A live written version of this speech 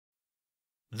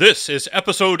This is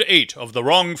episode 8 of the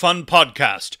Wrong Fun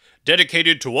podcast,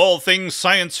 dedicated to all things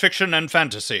science fiction and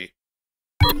fantasy.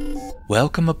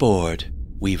 Welcome aboard.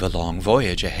 We've a long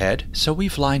voyage ahead, so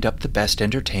we've lined up the best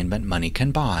entertainment money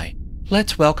can buy.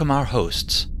 Let's welcome our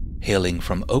hosts. Hailing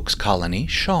from Oaks Colony,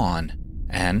 Sean,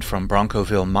 and from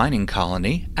Broncoville Mining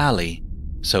Colony, Allie.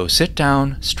 So sit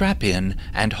down, strap in,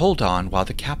 and hold on while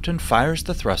the captain fires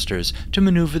the thrusters to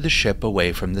maneuver the ship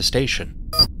away from the station.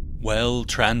 Well,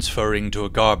 transferring to a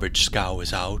garbage scow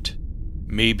is out.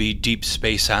 Maybe Deep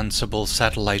Space Ansible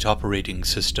satellite operating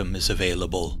system is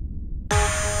available.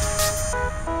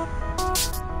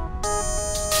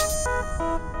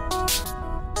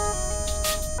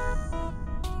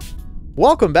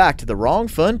 Welcome back to the Wrong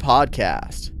Fun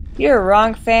podcast. You're a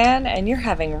wrong fan, and you're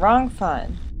having wrong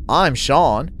fun. I'm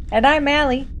Sean. And I'm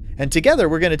Allie. And together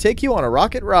we're going to take you on a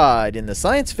rocket ride in the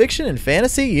science fiction and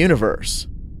fantasy universe.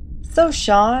 So,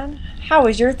 Sean, how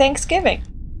was your Thanksgiving?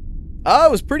 It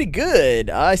was pretty good.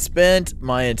 I spent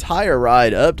my entire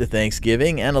ride up to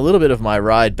Thanksgiving and a little bit of my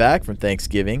ride back from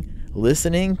Thanksgiving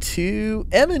listening to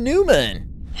Emma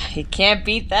Newman. You can't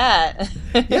beat that.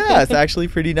 Yeah, it's actually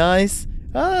pretty nice.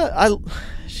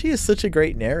 She is such a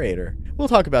great narrator. We'll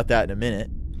talk about that in a minute.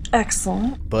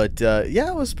 Excellent. But yeah,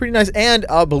 it was pretty nice. And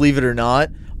believe it or not,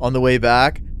 on the way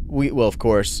back, of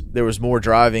course, there was more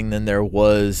driving than there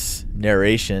was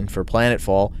narration for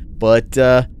Planetfall. But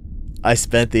I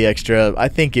spent the extra, I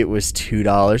think it was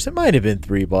 $2. It might have been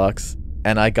 $3.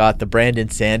 And I got the Brandon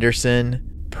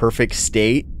Sanderson Perfect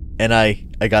State. And I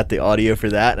got the audio for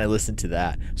that, and I listened to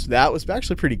that. So that was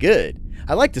actually pretty good.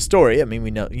 I like the story. I mean,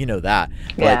 you know that.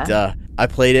 Yeah. But I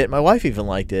played it. My wife even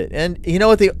liked it. And you know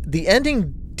what? The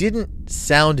ending didn't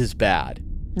sound as bad.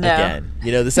 No. Again,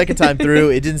 the second time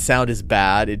through, it didn't sound as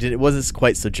bad. It wasn't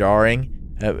quite so jarring.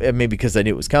 Maybe because I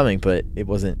knew it was coming, but it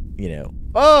wasn't,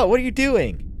 oh, what are you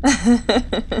doing?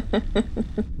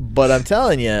 But I'm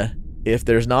telling you, if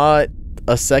there's not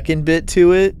a second bit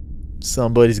to it,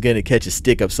 somebody's going to catch a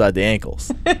stick upside the ankles.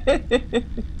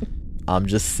 I'm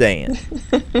just saying.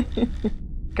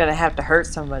 Gonna have to hurt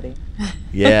somebody.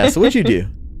 Yeah, so what'd you do?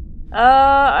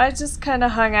 I just kind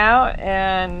of hung out,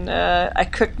 and I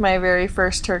cooked my very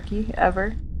first turkey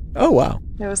ever. Oh, wow.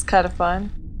 It was kind of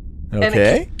fun. Okay. And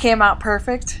it came out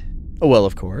perfect. Oh, well,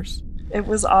 of course. It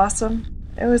was awesome.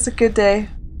 It was a good day.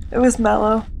 It was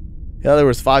mellow. Yeah, there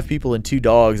was 5 people and 2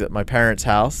 dogs at my parents'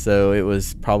 house, so it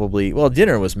was probably,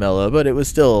 dinner was mellow, but it was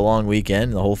still a long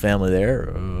weekend, the whole family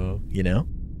there,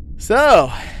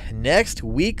 So, next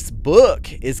week's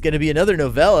book is going to be another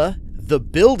novella, The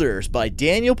Builders by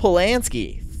Daniel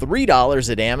Polanski, $3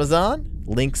 at Amazon,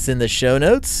 links in the show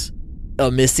notes.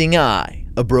 A missing eye,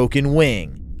 a broken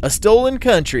wing, a stolen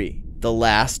country, the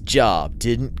last job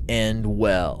didn't end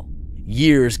well.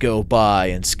 Years go by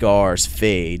and scars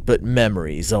fade, but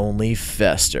memories only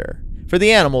fester. For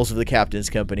the animals of the captain's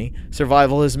company,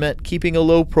 survival has meant keeping a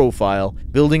low profile,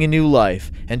 building a new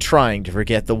life, and trying to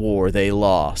forget the war they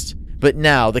lost. But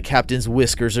now the captain's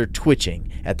whiskers are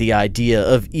twitching at the idea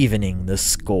of evening the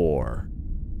score.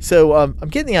 So I'm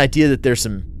getting the idea that there's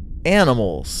some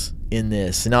animals in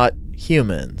this, not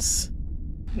humans.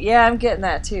 Yeah, I'm getting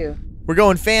that too. We're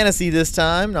going fantasy this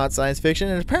time, not science fiction,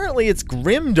 and apparently it's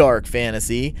grimdark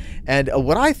fantasy. And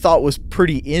what I thought was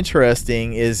pretty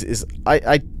interesting is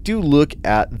I do look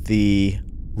at the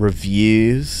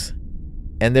reviews,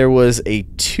 and there was a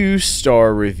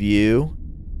 2-star review,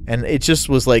 and it just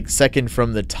was like second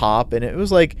from the top, and it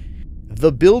was like,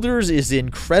 The Builders is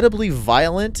incredibly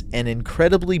violent and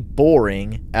incredibly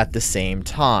boring at the same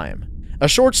time. A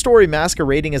short story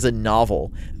masquerading as a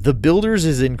novel, The Builders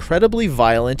is incredibly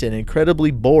violent and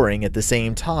incredibly boring at the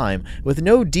same time, with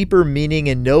no deeper meaning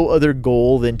and no other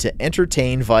goal than to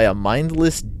entertain via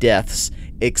mindless deaths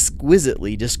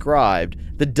exquisitely described.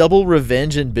 The double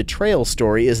revenge and betrayal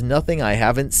story is nothing I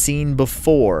haven't seen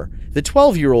before. The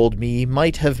 12-year-old me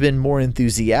might have been more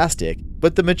enthusiastic,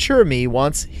 but the mature me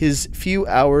wants his few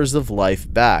hours of life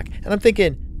back. And I'm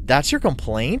thinking, that's your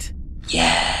complaint?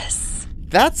 Yes.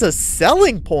 That's a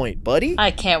selling point, buddy.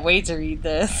 I can't wait to read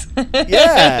this.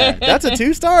 Yeah, that's a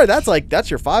 2-star. That's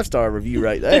your 5-star review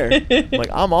right there. I'm like,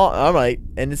 I'm all right.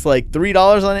 And it's like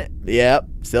 $3 on it. Yep,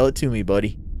 sell it to me,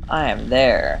 buddy. I am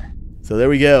there. So there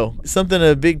we go.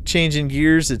 A big change in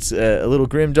gears. It's a little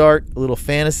grimdark, a little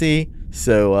fantasy.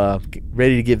 So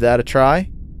ready to give that a try?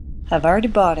 I've already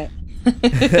bought it.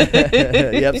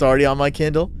 Yep, it's already on my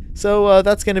Kindle. So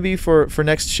that's going to be for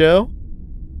next show.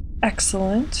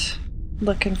 Excellent.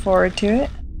 Looking forward to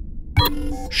it.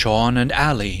 Sean and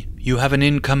Allie, you have an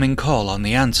incoming call on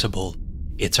the Ansible.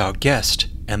 It's our guest,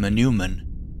 Emma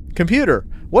Newman. Computer,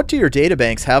 what do your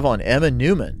databanks have on Emma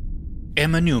Newman?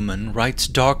 Emma Newman writes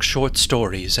dark short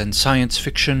stories and science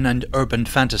fiction and urban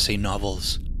fantasy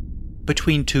novels.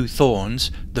 Between Two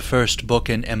Thorns, the first book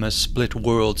in Emma's Split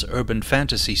Worlds urban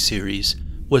fantasy series,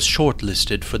 was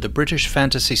shortlisted for the British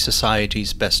Fantasy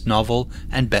Society's Best Novel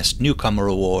and Best Newcomer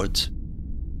Awards.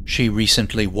 She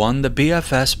recently won the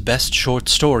BFS Best Short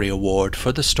Story Award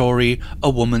for the story A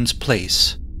Woman's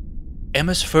Place.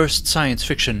 Emma's first science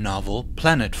fiction novel,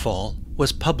 Planetfall,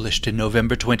 was published in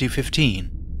November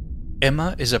 2015.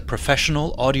 Emma is a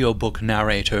professional audiobook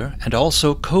narrator and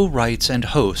also co-writes and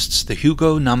hosts the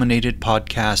Hugo-nominated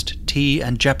podcast Tea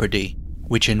and Jeopardy,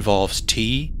 which involves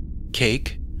tea,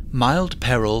 cake, mild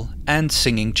peril, and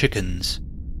singing chickens.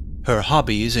 Her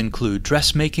hobbies include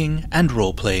dressmaking and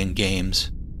role-playing games.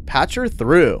 Patch her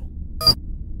through.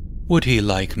 Would he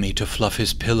like me to fluff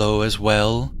his pillow as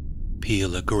well?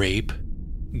 Peel a grape?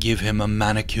 Give him a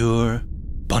manicure?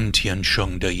 Buntian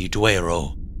shungda y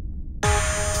duero.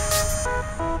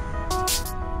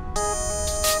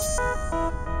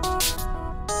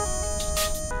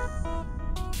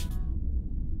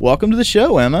 Welcome to the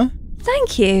show, Emma.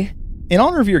 Thank you. In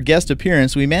honor of your guest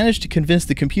appearance, we managed to convince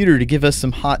the computer to give us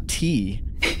some hot tea.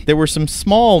 There were some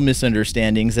small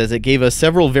misunderstandings as it gave us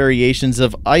several variations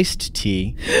of iced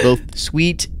tea, both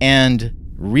sweet and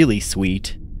really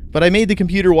sweet. But I made the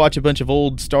computer watch a bunch of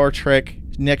old Star Trek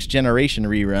Next Generation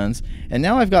reruns, and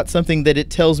now I've got something that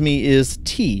it tells me is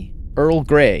tea, Earl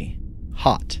Grey,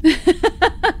 hot.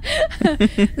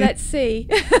 Let's see.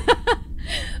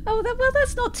 Oh, well,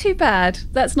 that's not too bad.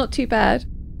 That's not too bad.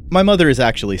 My mother is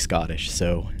actually Scottish,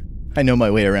 so I know my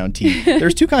way around tea.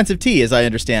 There's two kinds of tea, as I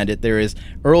understand it. There is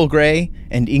Earl Grey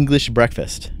and English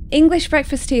breakfast. English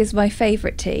breakfast tea is my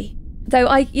favourite tea. Though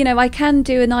I can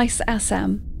do a nice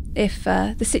Assam if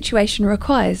the situation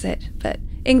requires it. But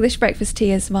English breakfast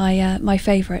tea is my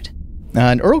favourite.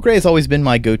 And Earl Grey has always been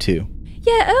my go-to.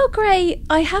 Yeah, Earl Grey,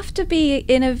 I have to be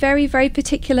in a very, very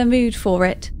particular mood for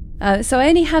it. So I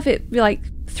only have it like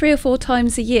 3 or 4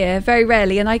 times a year, very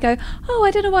rarely, and I go, oh,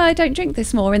 I don't know why I don't drink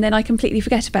this more, and then I completely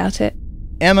forget about it.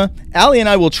 Emma, Allie and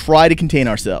I will try to contain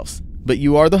ourselves, but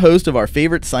you are the host of our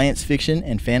favorite science fiction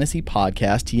and fantasy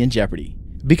podcast, Tea and Jeopardy.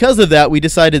 Because of that, we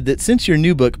decided that since your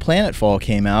new book, Planetfall,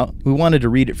 came out, we wanted to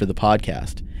read it for the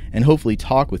podcast, and hopefully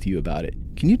talk with you about it.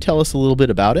 Can you tell us a little bit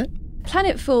about it?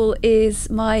 Planetfall is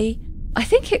I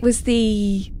think it was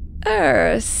the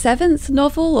 7th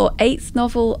novel or 8th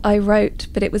novel I wrote,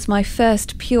 but it was my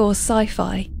first pure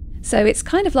sci-fi. So it's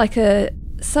kind of like a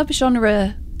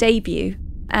subgenre debut.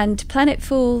 And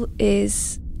Planetfall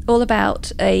is all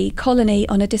about a colony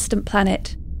on a distant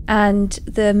planet. And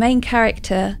the main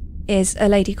character is a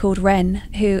lady called Wren,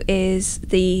 who is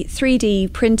the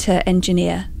 3D printer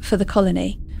engineer for the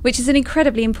colony, which is an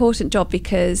incredibly important job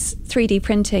because 3D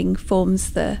printing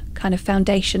forms the kind of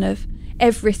foundation of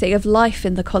everything, of life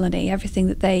in the colony. Everything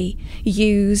that they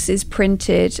use is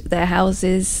printed, their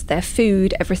houses, their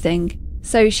food, everything.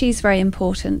 So she's very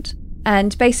important.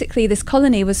 And basically this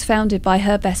colony was founded by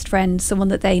her best friend, someone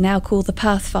that they now call the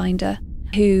Pathfinder,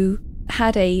 who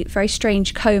had a very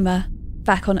strange coma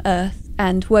back on Earth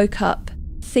and woke up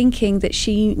thinking that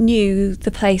she knew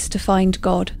the place to find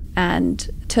God, and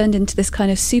turned into this kind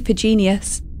of super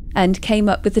genius and came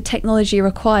up with the technology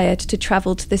required to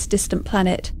travel to this distant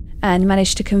planet, and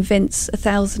managed to convince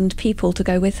 1,000 people to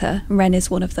go with her. Wren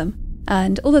is one of them.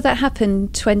 And all of that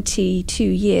happened 22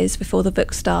 years before the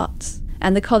book starts.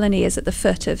 And the colony is at the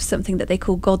foot of something that they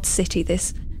call God City,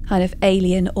 this kind of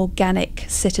alien organic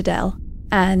citadel.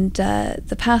 And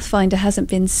the Pathfinder hasn't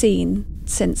been seen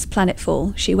since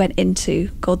Planetfall. She went into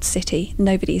God City.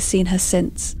 Nobody's seen her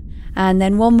since. And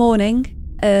then one morning,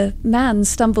 a man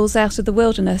stumbles out of the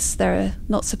wilderness. There are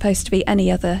not supposed to be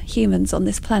any other humans on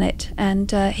this planet,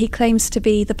 and he claims to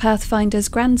be the Pathfinder's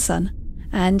grandson.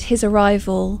 And his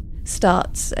arrival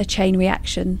starts a chain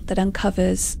reaction that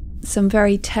uncovers some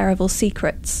very terrible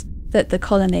secrets that the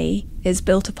colony is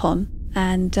built upon.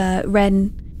 And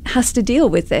Wren has to deal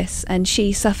with this, and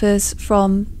she suffers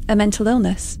from a mental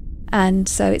illness. And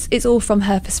so it's all from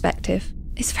her perspective.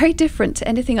 It's very different to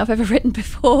anything I've ever written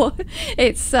before.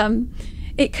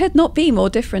 It could not be more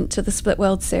different to the Split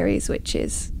World series, which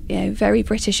is, very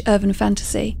British urban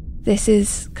fantasy. This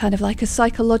is kind of like a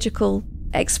psychological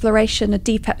exploration, a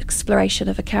deep exploration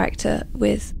of a character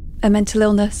with a mental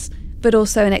illness, but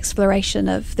also an exploration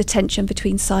of the tension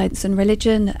between science and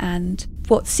religion, and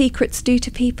what secrets do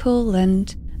to people,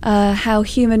 and how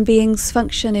human beings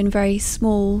function in very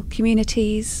small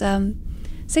communities.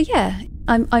 So yeah,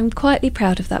 I'm quietly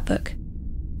proud of that book.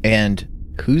 And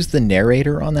who's the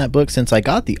narrator on that book, since I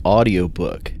got the audio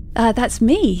book? That's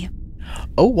me.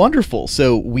 Oh, wonderful.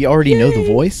 So we already know the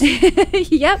voice?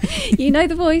 Yep, you know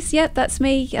the voice. Yep, that's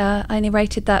me. I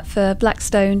narrated that for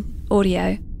Blackstone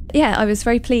Audio. Yeah, I was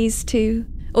very pleased to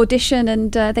audition,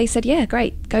 and they said, yeah,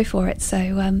 great, go for it.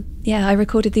 So, yeah, I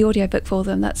recorded the audiobook for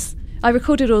them. I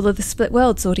recorded all of the Split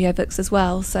Worlds audiobooks as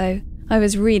well, so I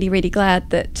was really, really glad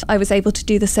that I was able to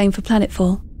do the same for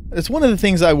Planetfall. It's one of the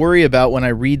things I worry about when I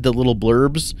read the little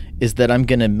blurbs, is that I'm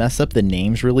going to mess up the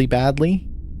names really badly.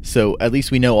 So at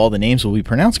least we know all the names will be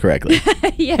pronounced correctly.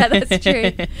 Yeah, that's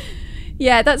true.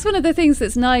 Yeah, that's one of the things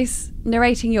that's nice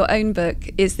narrating your own book,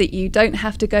 is that you don't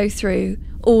have to go through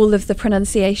all of the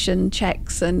pronunciation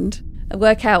checks and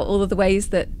work out all of the ways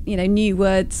that, new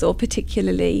words or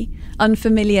particularly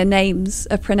unfamiliar names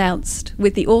are pronounced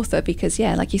with the author, because,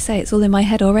 yeah, like you say, it's all in my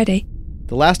head already.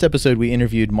 The last episode we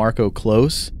interviewed Marco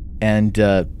Close, and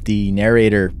the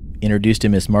narrator introduced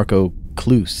him as Marco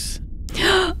Cluse.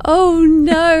 Oh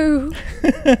no!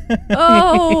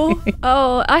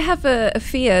 Oh! I have a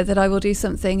fear that I will do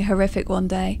something horrific one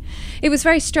day. It was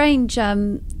very strange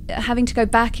having to go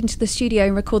back into the studio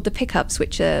and record the pickups,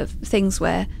 which are things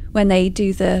where when they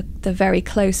do the very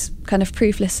close kind of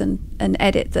proofless and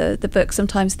edit the book,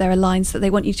 sometimes there are lines that they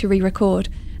want you to re-record.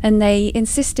 And they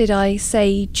insisted I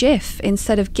say GIF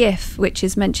instead of GIF, which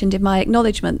is mentioned in my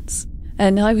acknowledgements.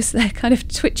 And I was there kind of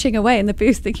twitching away in the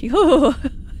booth thinking, oh...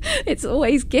 It's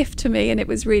always GIF to me, and it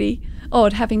was really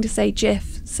odd having to say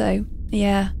GIF. So,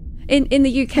 yeah. In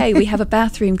the UK, we have a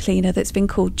bathroom cleaner that's been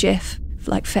called GIF,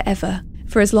 like forever,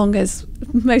 for as long as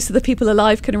most of the people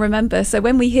alive can remember. So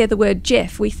when we hear the word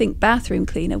GIF, we think bathroom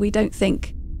cleaner. We don't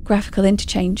think graphical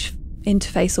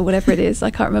interface or whatever it is.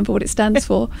 I can't remember what it stands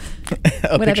for.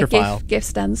 Whatever picture file. GIF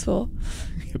stands for.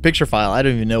 A picture file. I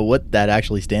don't even know what that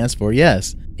actually stands for.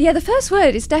 Yes. Yeah, the first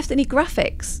word is definitely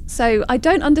graphics. So I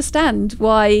don't understand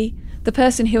why the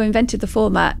person who invented the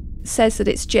format says that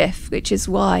it's GIF, which is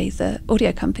why the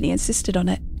audio company insisted on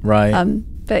it. Right.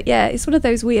 But yeah, it's one of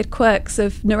those weird quirks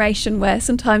of narration where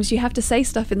sometimes you have to say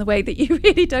stuff in the way that you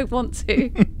really don't want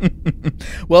to.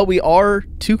 Well, we are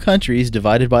two countries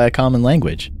divided by a common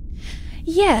language.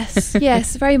 Yes,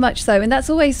 very much so. And that's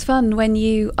always fun when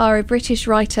you are a British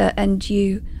writer and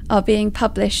you are being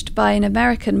published by an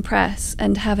American press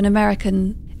and have an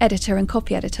American editor and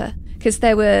copy editor. Because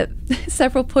there were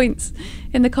several points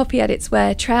in the copy edits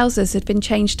where trousers had been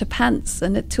changed to pants,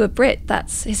 and to a Brit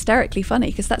that's hysterically funny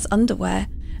because that's underwear.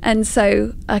 And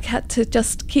so I had to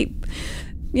just keep,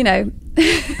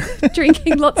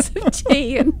 drinking lots of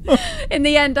tea, and in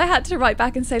the end I had to write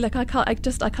back and say, look, I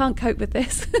can't cope with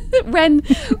this.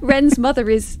 Ren's mother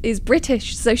is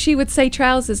British, so she would say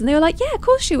trousers, and they were like, yeah, of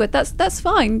course she would, that's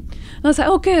fine. And I was like,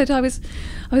 oh good. I was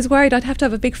worried I'd have to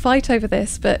have a big fight over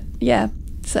this, but yeah,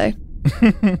 so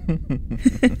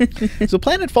So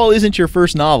Planetfall isn't your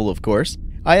first novel, of course.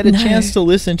 I had a chance to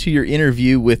listen to your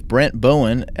interview with Brent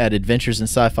Bowen at Adventures in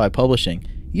Sci-Fi Publishing.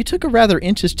 You took a rather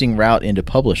interesting route into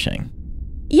publishing.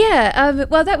 Yeah,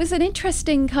 well, that was an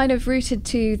interesting kind of rooted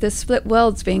to the Split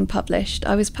Worlds being published.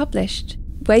 I was published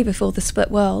way before the Split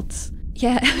Worlds.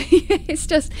 Yeah, it's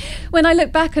just, when I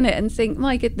look back on it and think,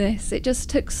 my goodness, it just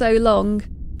took so long.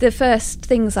 The first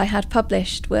things I had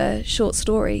published were short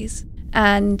stories.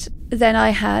 And then I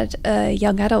had a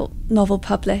young adult novel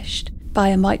published by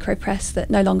a micropress that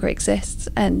no longer exists.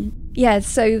 And yeah,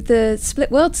 so the Split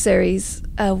World series,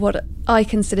 what I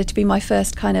consider to be my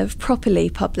first kind of properly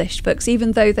published books,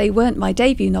 even though they weren't my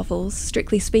debut novels,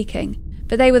 strictly speaking.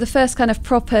 But they were the first kind of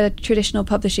proper traditional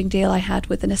publishing deal I had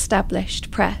with an established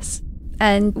press.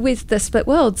 And with the Split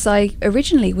Worlds, I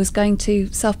originally was going to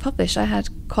self-publish. I had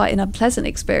quite an unpleasant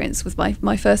experience with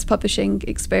my first publishing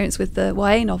experience with the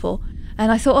YA novel.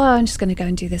 And I thought, I'm just going to go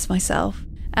and do this myself.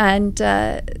 And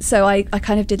so I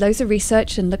kind of did loads of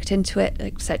research and looked into it,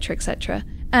 etc., etc.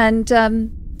 And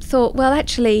thought, well,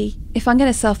 actually, if I'm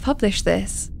going to self-publish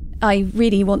this, I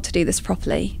really want to do this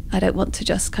properly. I don't want to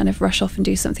just kind of rush off and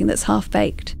do something that's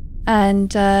half-baked.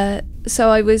 And so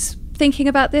I was thinking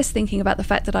about the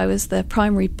fact that I was the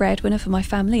primary breadwinner for my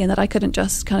family and that I couldn't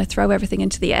just kind of throw everything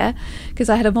into the air because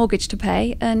I had a mortgage to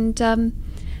pay. And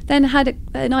then had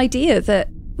an idea that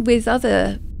with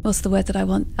other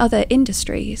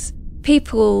industries,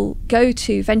 people go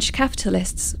to venture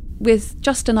capitalists with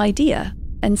just an idea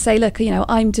and say, look,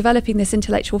 I'm developing this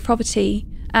intellectual property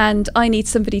and I need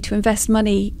somebody to invest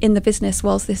money in the business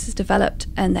whilst this is developed,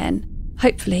 and then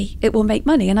hopefully it will make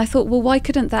money. And I thought, well, why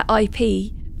couldn't that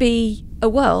IP be a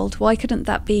world? Why couldn't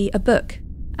that be a book?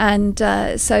 And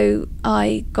so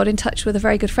I got in touch with a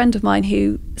very good friend of mine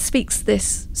who speaks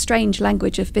this strange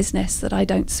language of business that I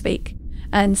don't speak,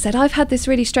 and said, I've had this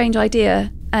really strange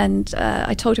idea. And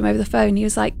I told him over the phone. He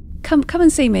was like, come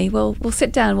and see me. We'll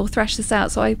sit down. We'll thrash this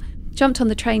out. So I jumped on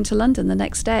the train to London the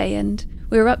next day, and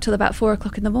we were up till about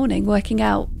 4:00 in the morning working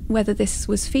out whether this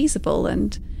was feasible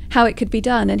and how it could be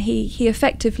done. And he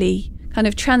effectively kind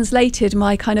of translated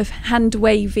my kind of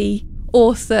hand-wavy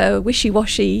author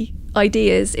wishy-washy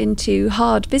ideas into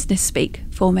hard business speak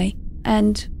for me.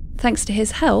 And thanks to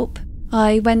his help,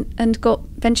 I went and got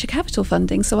venture capital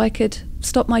funding so I could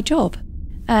stop my job.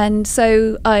 And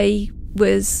so I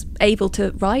was able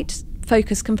to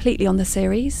focus completely on the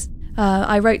series.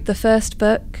 I wrote the first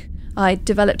book. I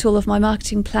developed all of my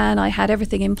marketing plan. I had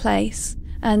everything in place,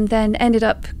 and then ended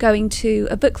up going to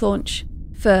a book launch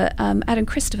for Adam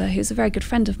Christopher, who's a very good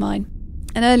friend of mine.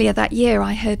 And earlier that year,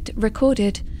 I had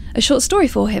recorded a short story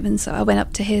for him, and so I went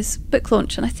up to his book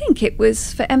launch, and I think it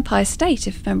was for Empire State,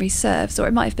 if memory serves, or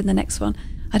it might have been the next one.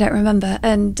 I don't remember.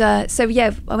 And so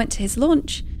I went to his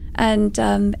launch and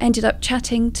ended up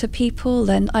chatting to people,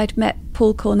 and I'd met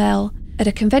Paul Cornell at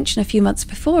a convention a few months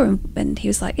before, and he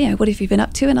was like, what have you been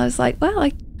up to? And I was like, well,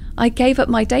 I gave up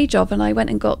my day job and I went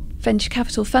and got venture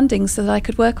capital funding so that I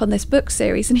could work on this book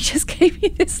series. And he just gave me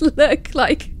this look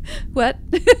like, what?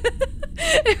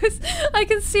 I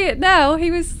can see it now.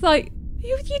 He was like,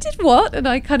 you did what? And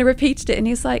I kind of repeated it, and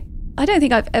he was like, I don't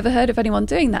think I've ever heard of anyone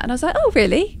doing that. And I was like, oh,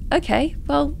 really? Okay,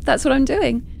 well, that's what I'm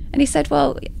doing. And he said,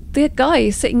 well, the guy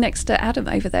sitting next to Adam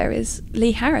over there is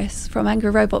Lee Harris from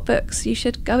Angry Robot Books. You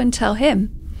should go and tell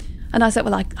him. And I said,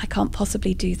 well, I can't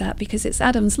possibly do that because it's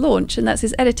Adam's launch and that's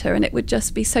his editor, and it would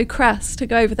just be so crass to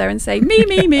go over there and say, me,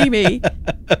 me, me, me.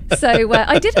 So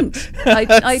I didn't.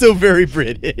 I so very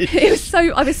British.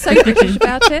 I was so British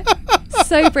about it.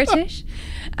 So British.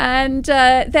 And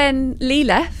then Lee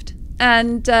left,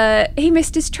 and he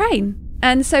missed his train.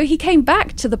 And so he came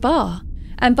back to the bar.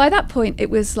 And by that point, it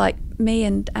was like me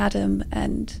and Adam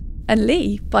and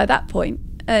Lee by that point.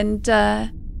 And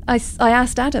I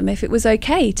asked Adam if it was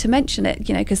okay to mention it,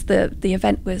 because the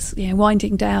event was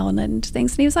winding down and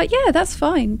things. And he was like, yeah, that's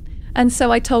fine. And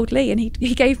so I told Lee, and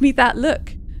he gave me that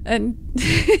look. And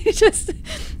he said,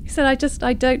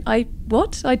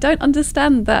 I don't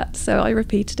understand that. So I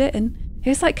repeated it, and he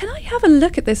was like, can I have a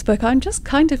look at this book? I'm just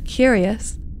kind of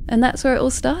curious. And that's where it all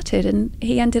started. And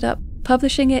he ended up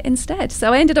publishing it instead.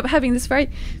 So I ended up having this very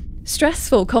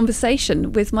stressful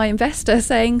conversation with my investor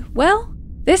saying, well,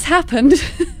 this happened.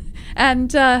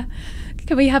 And can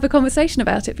we have a conversation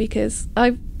about it? Because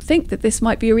I think that this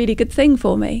might be a really good thing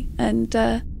for me. And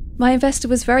my investor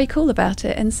was very cool about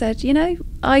it and said,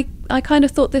 I kind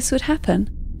of thought this would happen.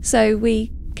 So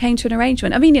we came to an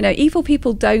arrangement. I mean, evil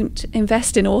people don't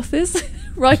invest in authors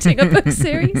writing a book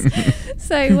series.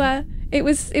 So it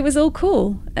was all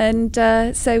cool. And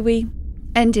so we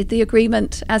ended the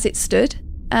agreement as it stood.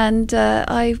 And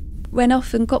I went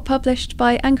off and got published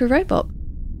by Angry Robot.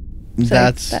 So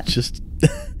that's just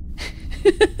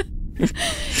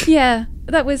yeah,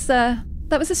 that was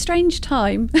a strange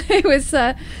time. It was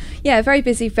very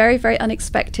busy, very, very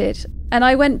unexpected. And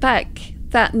I went back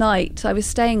that night. I was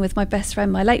staying with my best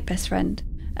friend, my late best friend,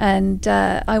 and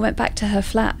I went back to her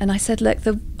flat and I said, look,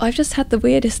 I've just had the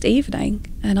weirdest evening,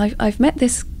 and I've met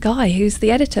this guy who's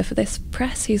the editor for this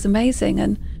press. He's amazing,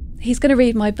 and he's going to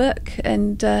read my book.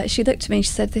 And she looked at me and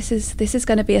she said, this is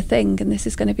going to be a thing, and this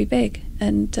is going to be big.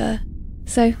 And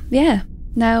so yeah,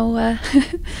 now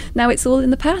it's all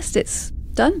in the past. It's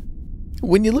done.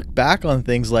 When you look back on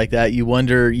things like that, you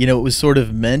wonder, it was sort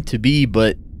of meant to be,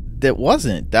 but that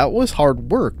wasn't. That was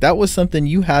hard work. That was something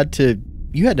you had to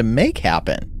make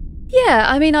happen. Yeah,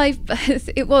 I mean,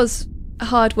 it was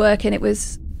hard work, and it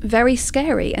was very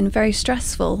scary and very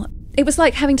stressful. It was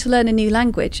like having to learn a new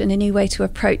language and a new way to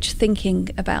approach thinking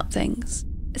about things.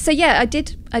 So yeah, I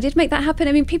did make that happen.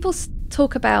 I mean, people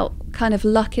talk about kind of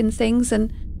luck in things,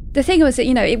 and the thing was that,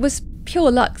 it was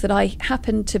pure luck that I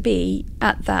happened to be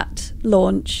at that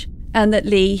launch and that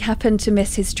Lee happened to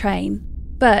miss his train.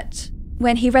 But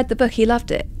when he read the book, he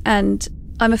loved it. And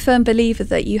I'm a firm believer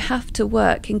that you have to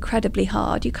work incredibly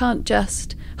hard. You can't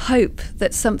just hope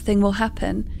that something will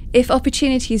happen. If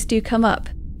opportunities do come up,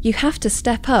 you have to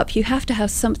step up. You have to have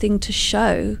something to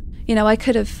show. I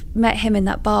could have met him in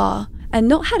that bar and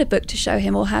not had a book to show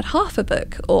him, or had half a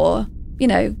book, or,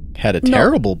 had a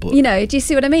terrible book. Do you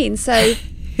see what I mean? So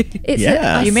it's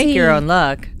yeah. You make your own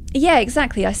luck. Yeah,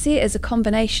 exactly. I see it as a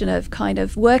combination of kind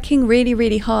of working really,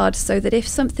 really hard so that if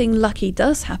something lucky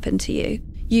does happen to you,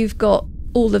 you've got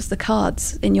all of the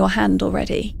cards in your hand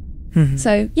already. Mm-hmm.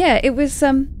 So yeah, it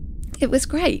was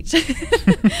great.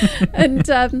 And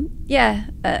I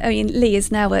mean, Lee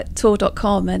is now at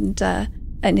Tor.com and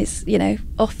is,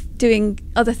 off doing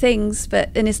other things,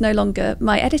 and is no longer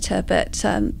my editor. But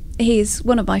he's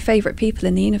one of my favourite people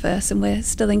in the universe, and we're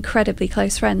still incredibly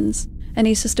close friends. And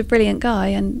he's just a brilliant guy,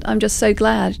 and I'm just so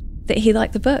glad that he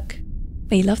liked the book.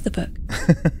 He loved the book.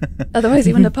 Otherwise,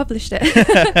 he wouldn't have published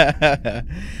it.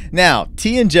 Now,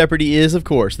 Tea and Jeopardy is, of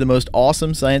course, the most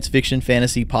awesome science fiction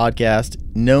fantasy podcast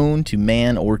known to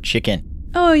man or chicken.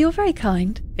 Oh, you're very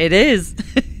kind. It is.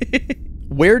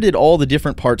 Where did all the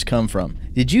different parts come from?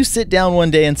 Did you sit down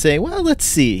one day and say, well, let's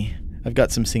see. I've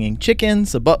got some singing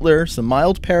chickens, a butler, some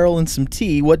mild peril, and some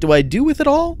tea. What do I do with it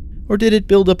all? Or did it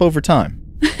build up over time?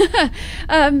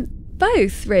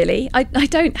 Both, really. I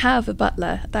don't have a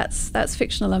butler. That's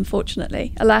fictional,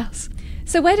 unfortunately, alas.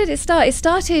 So where did it start? It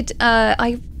started,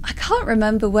 I can't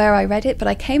remember where I read it, but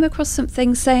I came across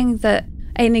something saying that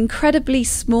an incredibly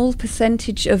small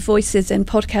percentage of voices in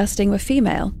podcasting were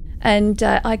female. And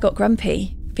I got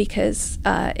grumpy because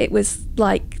it was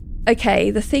like,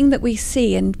 okay, the thing that we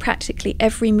see in practically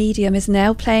every medium is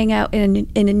now playing out in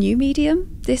a new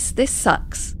medium. This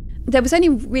sucks. There was only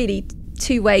really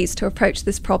two ways to approach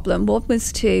this problem. One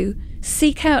was to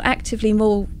seek out actively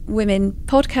more women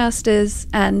podcasters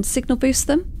and signal boost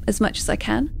them as much as I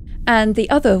can. And the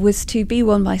other was to be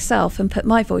one myself and put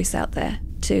my voice out there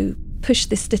to push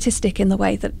this statistic in the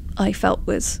way that I felt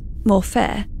was more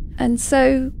fair. And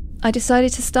so I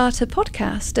decided to start a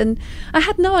podcast, and I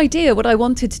had no idea what I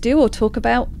wanted to do or talk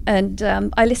about. And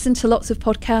I listened to lots of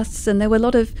podcasts, and there were a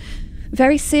lot of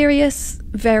very serious,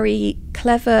 very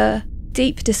clever,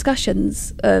 deep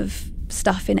discussions of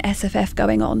stuff in SFF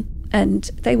going on, and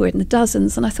they were in the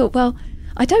dozens. And I thought, well,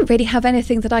 I don't really have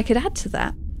anything that I could add to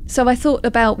that. So I thought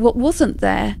about what wasn't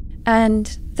there,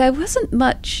 and there wasn't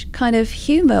much kind of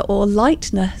humour or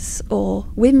lightness or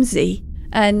whimsy.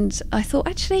 And I thought,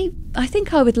 actually, I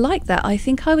think I would like that. I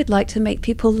think I would like to make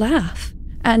people laugh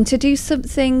and to do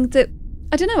something that,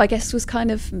 I don't know, I guess was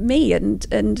kind of me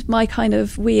and my kind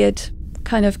of weird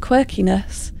kind of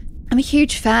quirkiness. I'm a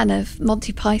huge fan of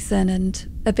Monty Python and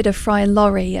a bit of Fry and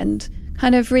Laurie and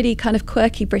kind of really kind of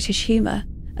quirky British humour.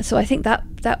 And so I think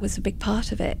that was a big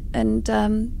part of it. And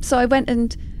so I went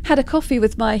and had a coffee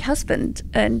with my husband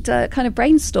and kind of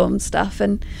brainstormed stuff.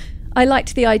 And I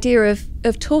liked the idea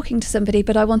of talking to somebody,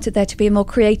 but I wanted there to be a more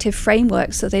creative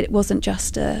framework so that it wasn't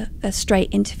just a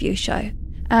straight interview show.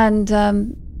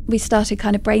 And we started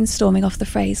kind of brainstorming off the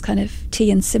phrase kind of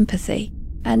tea and sympathy.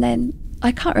 And then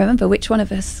I can't remember which one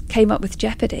of us came up with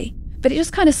Jeopardy, but it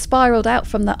just kind of spiraled out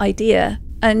from that idea.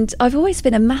 And I've always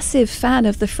been a massive fan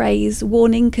of the phrase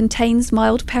 "warning contains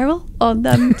mild peril" on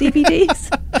DVDs.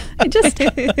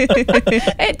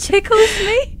 It tickles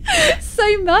me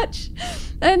so much.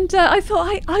 And I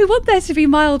thought, I want there to be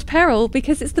mild peril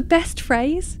because it's the best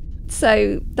phrase.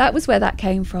 So that was where that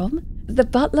came from. The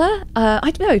butler,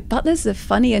 I don't know, butlers are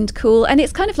funny and cool. And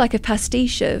it's kind of like a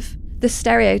pastiche of the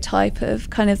stereotype of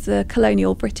kind of the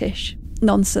colonial British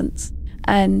nonsense.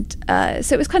 And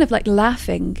so it was kind of like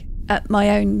laughing at my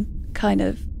own kind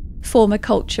of former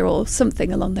culture or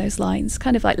something along those lines,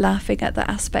 kind of like laughing at that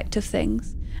aspect of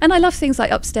things. And I love things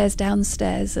like upstairs,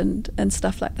 downstairs and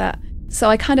stuff like that. So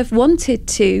I kind of wanted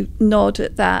to nod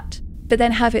at that, but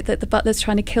then have it that the butler's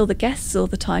trying to kill the guests all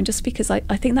the time, just because I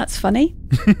think that's funny.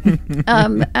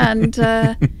 And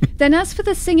then as for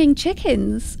the singing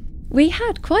chickens, we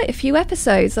had quite a few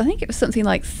episodes. I think it was something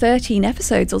like 13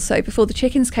 episodes or so before the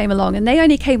chickens came along. And they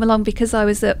only came along because I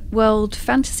was at World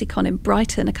Fantasy Con in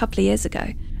Brighton a couple of years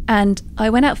ago. And I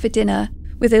went out for dinner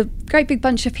with a great big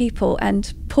bunch of people,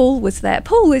 and Paul was there.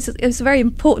 Paul is a very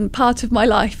important part of my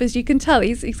life, as you can tell.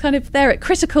 He's kind of there at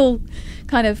critical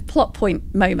kind of plot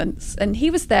point moments. And he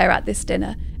was there at this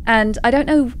dinner. And I don't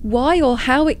know why or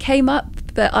how it came up,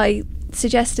 but I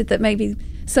suggested that maybe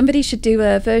somebody should do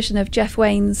a version of Jeff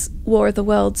Wayne's War of the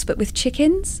Worlds, but with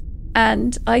chickens.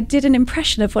 And I did an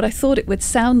impression of what I thought it would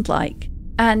sound like.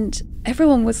 And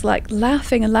everyone was like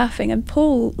laughing and laughing. And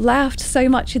Paul laughed so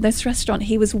much in this restaurant.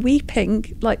 He was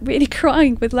weeping, like really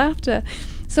crying with laughter.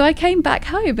 So I came back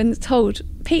home and told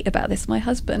Pete about this, my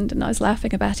husband, and I was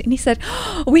laughing about it. And he said,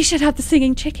 "Oh, we should have the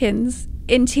singing chickens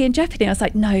in Tea and Jeopardy." And I was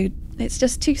like, no, it's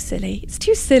just too silly. It's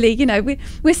too silly. You know,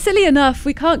 we're silly enough.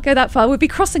 We can't go that far. We'd be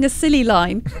crossing a silly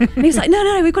line. And he was like,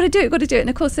 no, we've got to do it. We've got to do it. And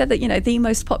of course, they're the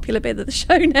most popular bit of the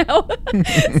show now.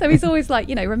 So he's always like,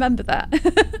 remember that.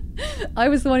 I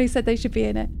was the one who said they should be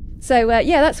in it. So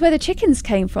that's where the chickens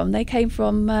came from. They came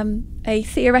from a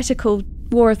theoretical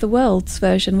War of the Worlds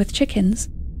version with chickens.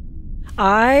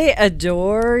 I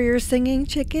adore your singing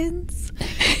chickens.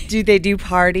 Do they do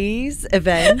parties,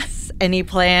 events? Any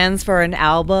plans for an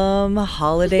album, a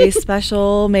holiday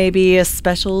special, maybe a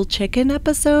special chicken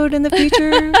episode in the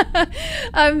future?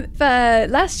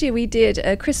 Last year we did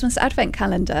a Christmas advent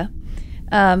calendar,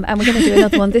 and we're going to do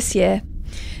another one this year.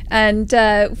 And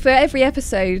for every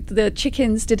episode, the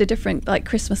chickens did a different like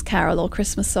Christmas carol or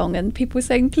Christmas song, and people were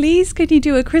saying, "Please, could you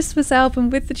do a Christmas album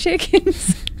with the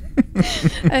chickens?"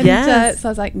 And Yes. so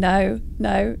I was like, no.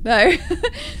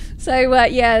 So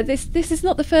yeah, this is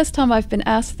not the first time I've been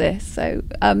asked this. So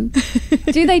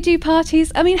do they do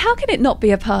parties? I mean, how can it not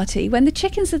be a party when the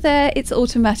chickens are there? It's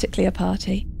automatically a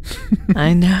party.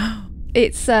 I know.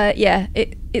 It's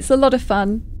it's a lot of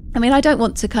fun. I mean, I don't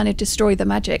want to kind of destroy the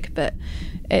magic, but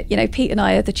Pete and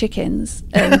I are the chickens,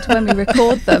 and when we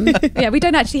record them, we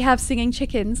don't actually have singing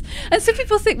chickens, and some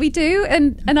people think we do,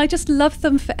 and I just love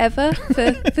them forever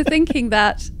for thinking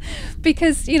that,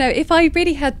 because if I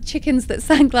really had chickens that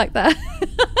sang like that,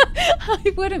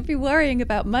 I wouldn't be worrying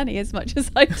about money as much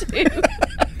as I do.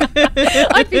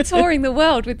 I'd be touring the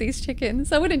world with these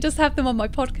chickens. I wouldn't just have them on my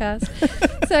podcast.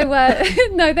 So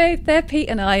no, they're Pete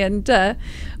and I, and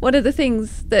one of the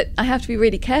things that I have to be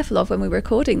really careful of when we're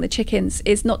recording the chickens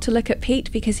is not to look at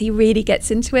Pete, because he really gets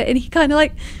into it and he kind of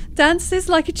like dances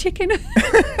like a chicken. And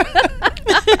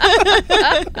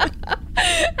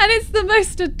it's the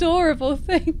most adorable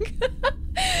thing.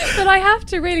 But I have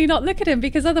to really not look at him,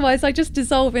 because otherwise I just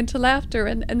dissolve into laughter,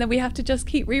 and then we have to just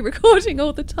keep re-recording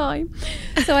all the time.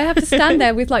 So I have to stand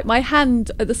there with like my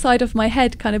hand at the side of my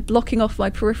head kind of blocking off my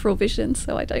peripheral vision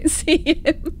so I don't see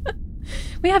him.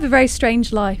 We have a very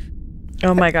strange life.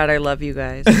 Oh my God, I love you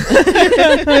guys. And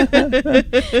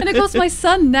of course my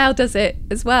son now does it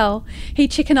as well. He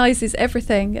chickenizes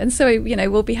everything, and so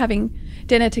we'll be having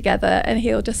dinner together and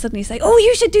he'll just suddenly say, "Oh,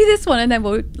 you should do this one," and then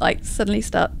we'll like suddenly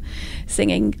start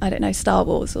singing, I don't know, Star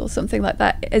Wars or something like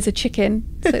that as a chicken.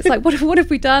 So it's like, what have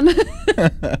we done?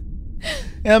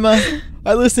 Emma,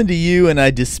 I listen to you and I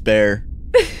despair.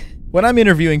 When I'm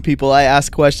interviewing people, I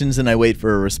ask questions and I wait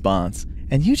for a response.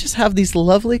 And you just have these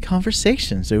lovely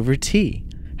conversations over tea.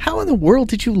 How in the world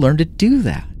did you learn to do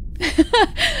that?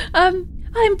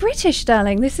 I'm British,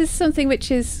 darling. This is something which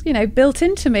is, built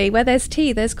into me. Where there's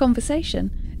tea, there's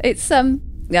conversation. It's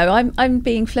no, I'm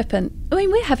being flippant. I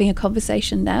mean, we're having a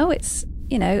conversation now. It's,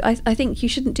 I think you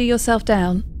shouldn't do yourself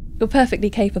down. You're perfectly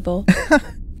capable.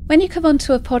 When you come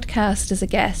onto a podcast as a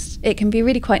guest, it can be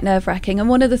really quite nerve-wracking. And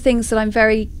one of the things that I'm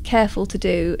very careful to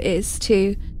do is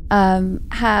to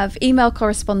have email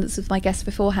correspondence with my guests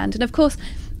beforehand. And of course,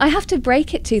 I have to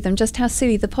break it to them just how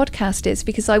silly the podcast is,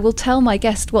 because I will tell my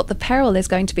guest what the peril is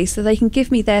going to be so they can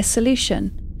give me their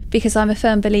solution, because I'm a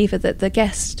firm believer that the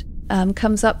guest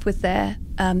comes up with their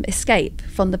escape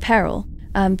from the peril,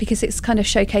 because it's kind of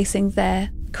showcasing their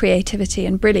creativity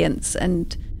and brilliance.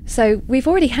 And so we've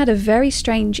already had a very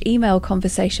strange email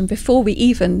conversation before we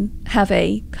even have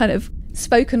a kind of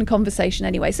spoken conversation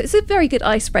anyway. So it's a very good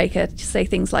icebreaker to say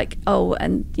things like, "Oh,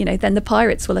 and then the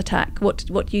pirates will attack. What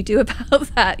do you do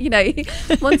about that?"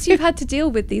 Once you've had to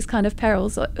deal with these kind of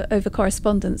perils over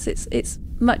correspondence, it's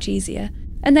much easier.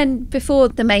 And then before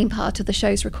the main part of the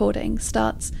show's recording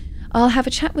starts, I'll have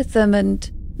a chat with them and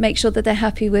make sure that they're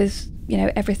happy with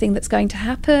everything that's going to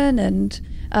happen, and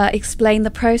explain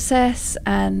the process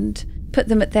and put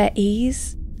them at their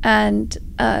ease. And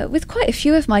with quite a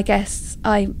few of my guests,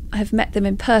 I have met them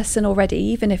in person already,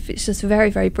 even if it's just very,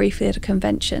 very briefly at a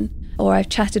convention, or I've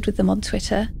chatted with them on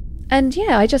Twitter. And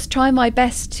yeah, I just try my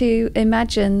best to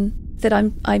imagine that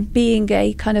I'm being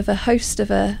a kind of a host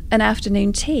of an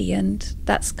afternoon tea, and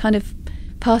that's kind of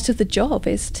part of the job,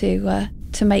 is to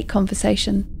make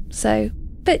conversation. So,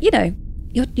 but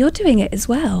you're doing it as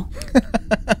well.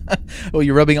 Well,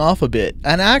 you're rubbing off a bit.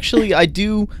 And actually, I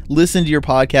do listen to your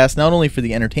podcast, not only for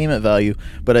the entertainment value,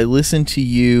 but I listen to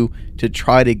you to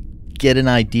try to get an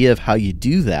idea of how you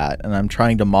do that. And I'm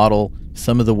trying to model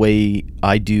some of the way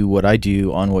I do what I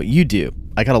do on what you do.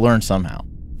 I got to learn somehow.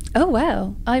 Oh,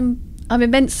 wow. I'm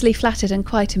immensely flattered and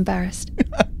quite embarrassed.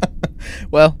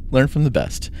 Well, learn from the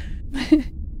best.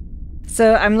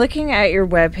 So I'm looking at your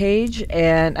webpage,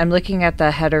 and I'm looking at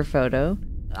the header photo.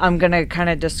 I'm going to kind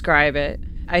of describe it.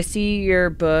 I see your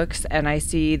books, and I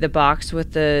see the box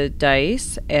with the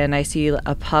dice, and I see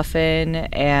a puffin,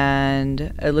 and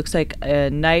it looks like a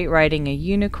knight riding a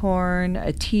unicorn,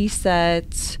 a tea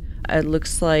set. It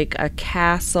looks like a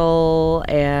castle,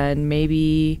 and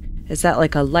maybe, is that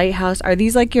like a lighthouse? Are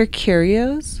these like your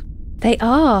curios? They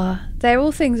are. They're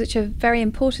all things which are very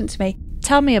important to me.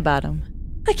 Tell me about them.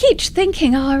 I keep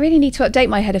thinking, I really need to update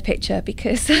my header picture,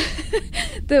 because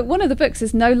one of the books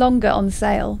is no longer on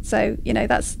sale. So,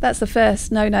 that's the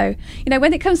first no.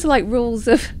 When it comes to like rules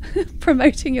of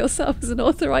promoting yourself as an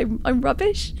author, I'm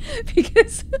rubbish,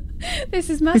 because this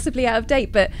is massively out of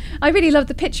date. But I really love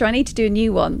the picture. I need to do a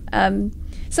new one.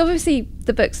 So obviously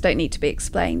the books don't need to be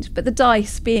explained, but the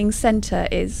dice being centre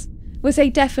was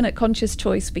a definite conscious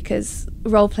choice, because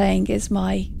role-playing is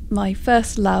my my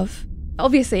first love.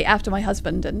 Obviously, after my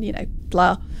husband and,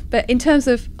 blah. But in terms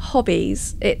of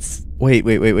hobbies, it's... Wait.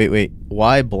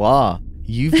 Why blah?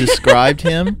 You've described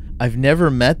him. I've never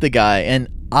met the guy, and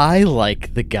I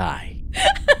like the guy.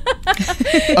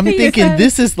 I'm thinking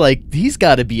this is like, he's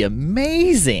got to be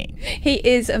amazing. He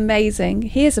is amazing.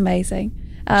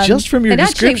 Just from your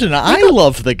description, I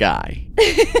love the guy.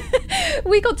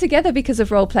 We got together because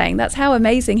of role-playing. That's how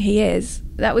amazing he is.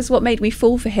 That was what made me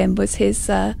fall for him, was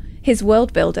his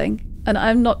world building. And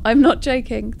I'm not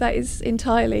joking. That is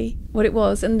entirely what it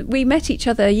was. And we met each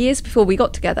other years before we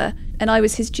got together, and I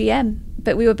was his GM,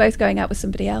 but we were both going out with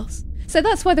somebody else. So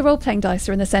that's why the role-playing dice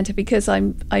are in the centre, because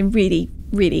I'm really,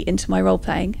 really into my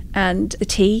role-playing. And the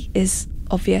tea is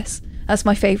obvious. That's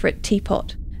my favourite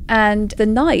teapot. And the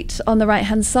knight on the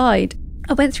right-hand side,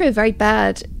 I went through a very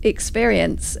bad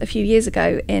experience a few years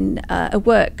ago in a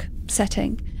work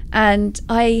setting, and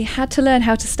I had to learn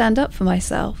how to stand up for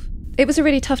myself. It was a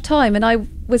really tough time, and I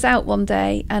was out one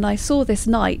day and I saw this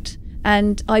knight,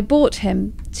 and I bought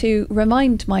him to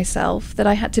remind myself that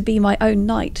I had to be my own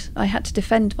knight. I had to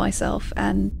defend myself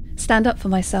and stand up for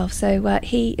myself. So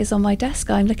he is on my desk.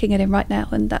 I'm looking at him right now,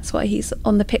 and that's why he's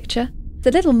on the picture.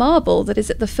 The little marble that is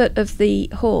at the foot of the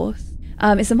horse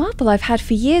is a marble I've had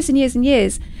for years and years and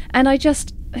years, and I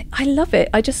love it.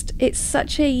 It's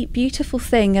such a beautiful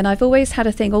thing, and I've always had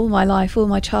a thing all my life, all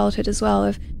my childhood as well,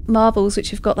 of marbles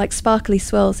which have got like sparkly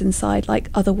swirls inside, like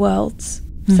other worlds.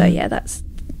 Mm-hmm. So yeah, that's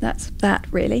that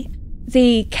really.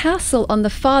 The castle on the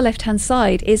far left-hand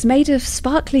side is made of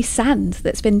sparkly sand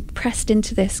that's been pressed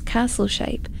into this castle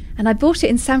shape, and I bought it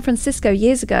in San Francisco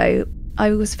years ago.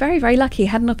 I was very, very lucky. I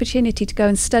had an opportunity to go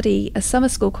and study a summer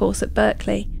school course at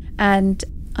Berkeley, and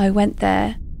I went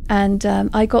there, and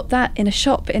I got that in a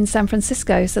shop in San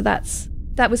Francisco. So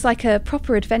that was like a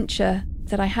proper adventure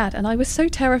that I had, and I was so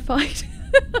terrified.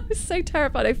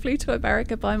 I flew to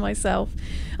America by myself.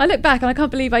 I look back and I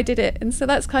can't believe I did it, and so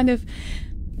that's kind of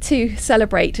to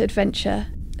celebrate adventure.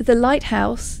 The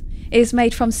lighthouse is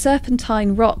made from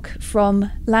serpentine rock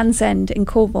from Land's End in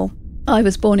Cornwall. I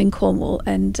was born in Cornwall,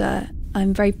 and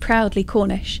I'm very proudly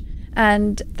Cornish.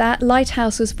 And that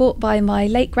lighthouse was bought by my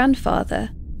late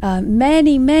grandfather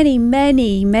many, many,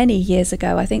 many, many years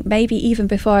ago. I think maybe even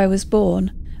before I was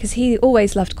born, because he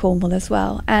always loved Cornwall as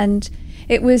well. And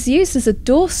it was used as a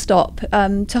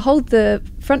doorstop to hold the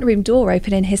front room door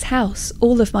open in his house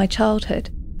all of my childhood.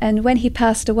 And when he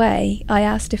passed away, I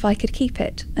asked if I could keep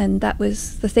it, and that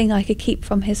was the thing I could keep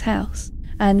from his house.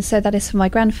 And so that is for my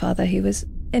grandfather, who was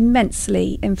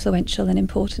immensely influential and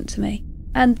important to me.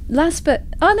 And last but...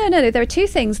 no, there are two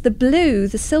things. The blue,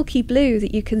 the silky blue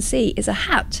that you can see, is a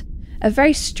hat. A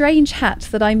very strange hat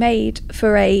that I made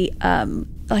for a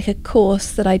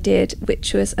course that I did,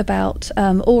 which was about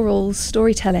oral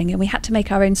storytelling, and we had to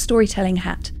make our own storytelling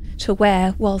hat to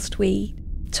wear whilst we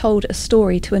told a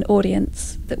story to an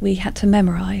audience that we had to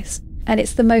memorize. And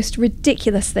it's the most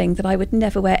ridiculous thing that I would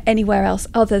never wear anywhere else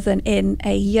other than in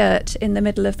a yurt in the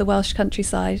middle of the Welsh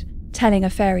countryside, telling a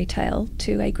fairy tale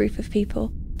to a group of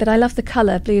people. But I love the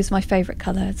colour. Blue is my favourite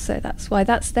colour, so that's why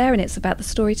that's there, and it's about the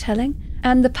storytelling.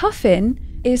 And the puffin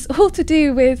is all to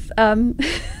do with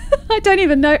I don't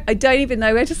even know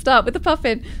where to start with the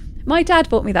puffin. My dad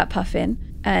bought me that puffin,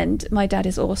 and my dad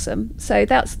is awesome. So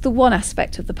that's the one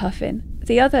aspect of the puffin.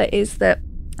 The other is that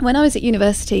when I was at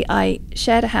university, I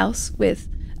shared a house with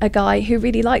a guy who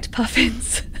really liked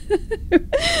puffins.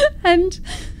 And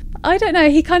I don't know,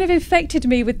 he kind of infected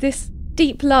me with this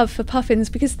deep love for puffins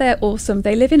because they're awesome.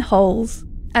 They live in holes,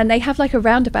 and they have like a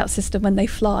roundabout system when they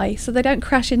fly, so they don't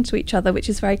crash into each other, which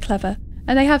is very clever.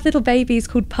 And they have little babies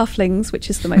called pufflings, which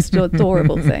is the most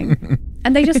adorable thing.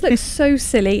 And they just look so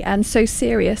silly and so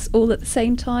serious all at the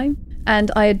same time.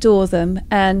 And I adore them.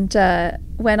 And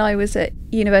when I was at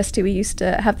university, we used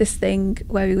to have this thing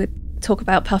where we would talk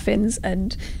about puffins,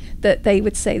 and that they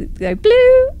would say,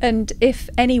 blue. And if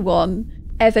anyone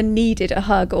ever needed a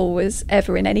hug or was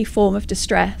ever in any form of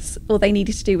distress, all they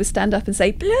needed to do was stand up and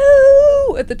say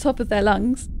blue at the top of their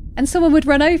lungs, and someone would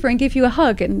run over and give you a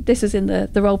hug. And this is in the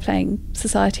role-playing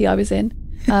society I was in,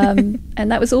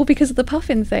 and that was all because of the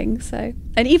puffin thing. So,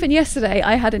 and even yesterday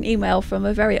I had an email from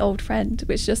a very old friend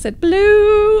which just said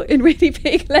blue in really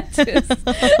big letters.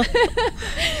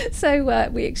 So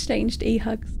we exchanged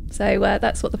e-hugs. So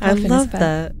that's what the puffin is about. I love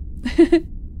that.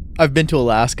 I've been to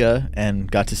Alaska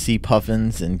and got to see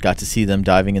puffins and got to see them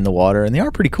diving in the water, and they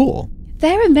are pretty cool.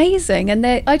 They're amazing, and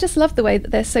I just love the way that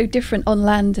they're so different on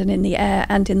land and in the air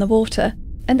and in the water.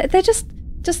 And they're just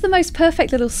the most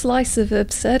perfect little slice of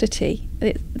absurdity.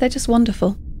 They're just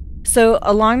wonderful. So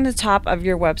along the top of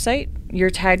your website, your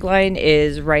tagline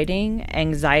is writing,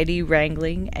 anxiety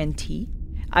wrangling, and tea.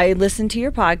 I listen to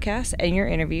your podcast and your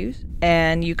interviews,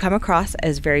 and you come across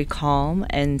as very calm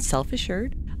and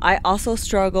self-assured. I also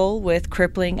struggle with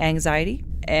crippling anxiety,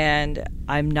 and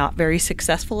I'm not very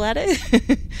successful at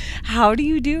it. How do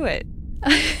you do it?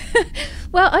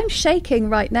 Well, I'm shaking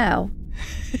right now.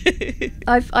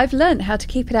 I've learned how to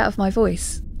keep it out of my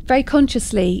voice. Very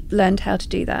consciously learned how to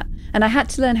do that. And I had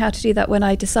to learn how to do that when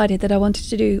I decided that I wanted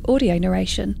to do audio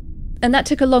narration. And that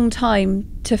took a long time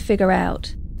to figure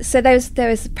out. So there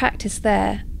is practice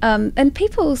there. And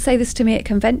people say this to me at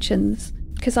conventions,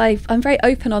 because I'm very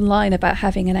open online about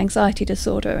having an anxiety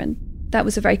disorder. And that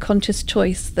was a very conscious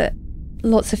choice, that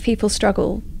lots of people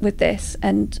struggle with this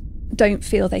and don't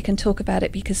feel they can talk about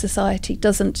it because society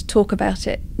doesn't talk about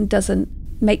it and doesn't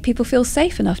make people feel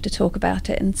safe enough to talk about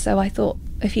it. And so I thought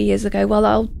a few years ago, well,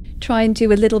 I'll try and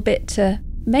do a little bit to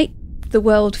make the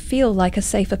world feel like a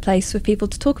safer place for people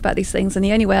to talk about these things. And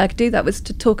the only way I could do that was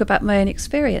to talk about my own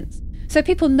experience. So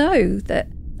people know that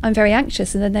I'm very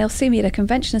anxious, and then they'll see me at a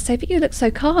convention and say, but you look so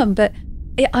calm. But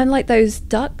I'm like those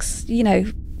ducks, you know,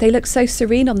 they look so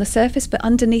serene on the surface, but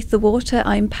underneath the water,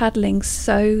 I'm paddling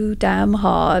so damn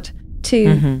hard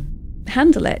to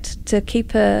handle it, to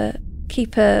keep a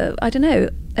I don't know,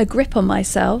 a grip on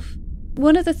myself.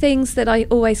 One of the things that I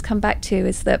always come back to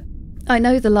is that I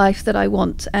know the life that I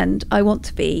want, and I want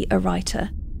to be a writer,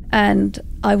 and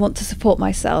I want to support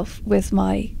myself with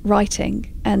my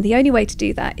writing. And the only way to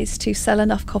do that is to sell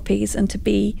enough copies and to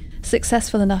be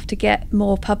successful enough to get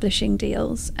more publishing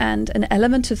deals. And an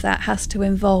element of that has to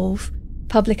involve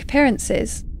public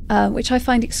appearances, which I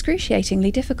find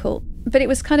excruciatingly difficult. But it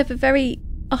was kind of a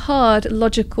hard,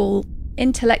 logical,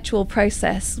 intellectual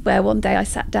process where one day I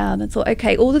sat down and thought,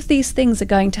 okay, all of these things are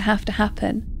going to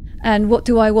happen. And what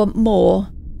do I want more?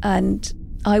 And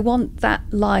I want that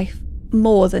life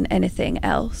more than anything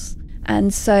else.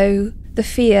 And so the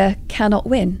fear cannot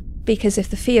win, because if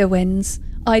the fear wins,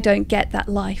 I don't get that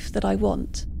life that I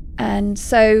want. And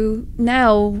so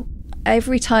now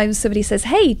every time somebody says,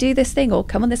 hey, do this thing, or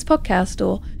come on this podcast,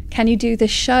 or can you do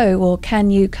this show, or can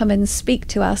you come and speak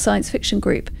to our science fiction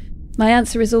group? My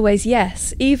answer is always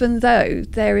yes, even though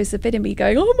there is a bit of me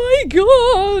going, oh my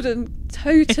God, and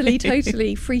totally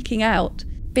freaking out.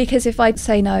 Because if I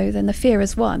say no, then the fear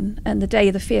has won, and the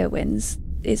day the fear wins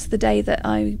is the day that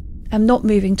I am not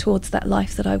moving towards that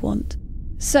life that I want.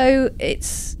 So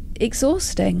it's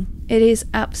exhausting. It is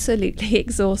absolutely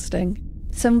exhausting.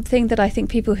 Something that I think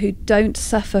people who don't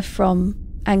suffer from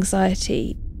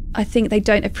anxiety, I think they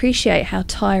don't appreciate how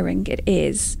tiring it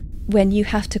is when you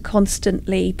have to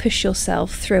constantly push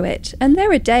yourself through it. And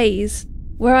there are days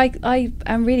where I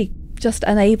am really just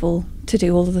unable to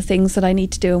do all of the things that I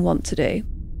need to do and want to do.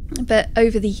 But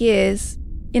over the years,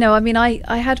 you know, I mean,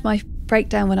 I had my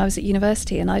breakdown when I was at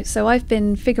university, and so I've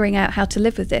been figuring out how to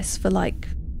live with this for like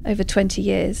over 20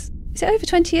 years. Is it over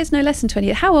 20 years? No, less than 20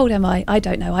 years. How old am I? I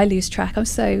don't know. I lose track. I'm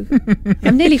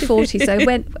nearly 40. So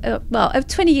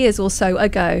 20 years or so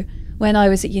ago when I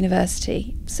was at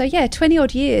university. So yeah, 20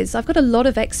 odd years. I've got a lot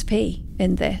of XP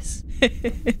in this.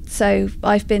 So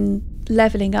I've been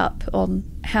leveling up on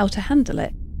how to handle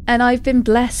it. And I've been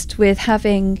blessed with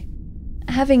having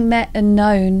met and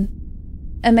known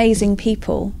amazing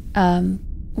people,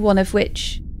 one of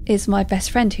which is my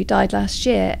best friend who died last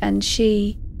year, and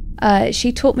she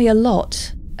taught me a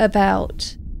lot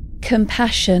about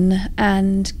compassion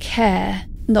and care,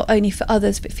 not only for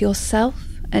others but for yourself.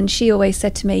 And she always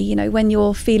said to me, you know, when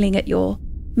you're feeling at your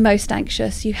most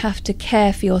anxious, you have to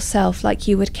care for yourself like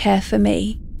you would care for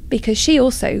me, because she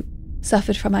also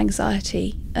suffered from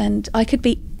anxiety, and I could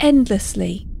be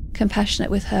endlessly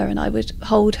compassionate with her, and I would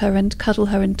hold her and cuddle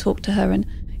her and talk to her and,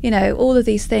 you know, all of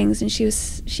these things. And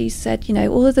she said, you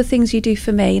know, all of the things you do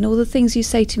for me and all the things you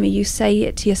say to me, you say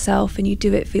it to yourself and you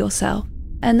do it for yourself.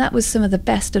 And that was some of the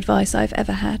best advice I've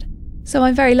ever had. So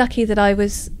I'm very lucky that I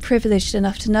was privileged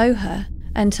enough to know her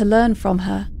and to learn from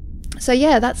her. So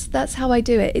yeah, that's how I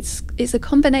do it. It's a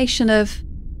combination of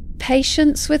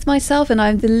patience with myself, and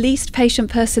I'm the least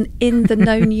patient person in the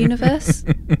known universe.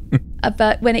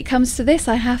 But when it comes to this,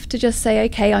 I have to just say,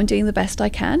 okay, I'm doing the best I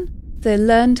can. The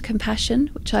learned compassion,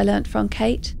 which I learned from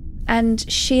Kate,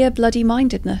 and sheer bloody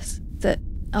mindedness that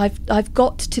I've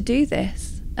got to do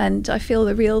this. And I feel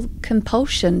the real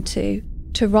compulsion to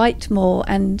write more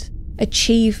and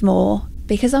achieve more,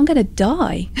 because I'm going to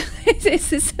die.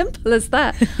 It's as simple as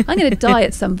that. I'm going to die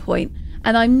at some point.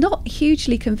 And I'm not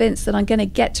hugely convinced that I'm going to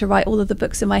get to write all of the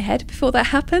books in my head before that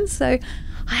happens. So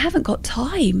I haven't got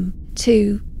time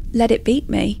to let it beat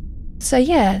me. So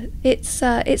yeah, it's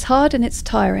hard and it's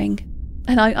tiring.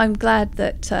 And I'm glad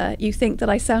that you think that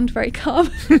I sound very calm.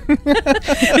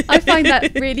 I find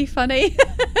that really funny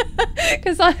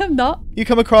because I am not. You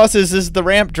come across as the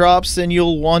ramp drops and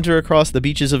you'll wander across the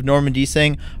beaches of Normandy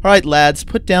saying, "All right, lads,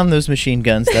 put down those machine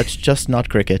guns. That's just not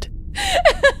cricket."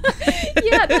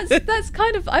 Yeah, that's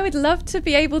kind of, I would love to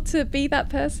be able to be that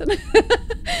person.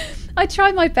 I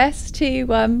try my best to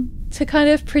kind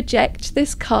of project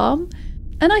this calm.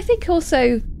 And I think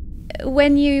also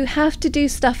when you have to do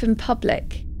stuff in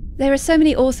public, there are so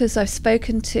many authors I've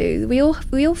spoken to. We all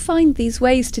find these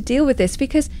ways to deal with this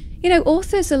because,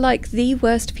 authors are like the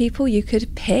worst people you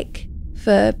could pick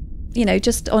for,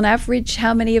 just on average,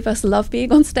 how many of us love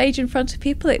being on stage in front of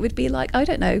people? It would be like, I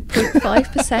don't know,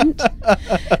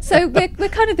 0.5%. So we're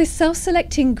kind of this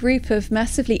self-selecting group of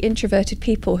massively introverted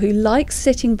people who like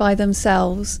sitting by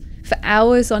themselves for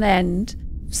hours on end,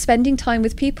 spending time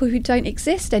with people who don't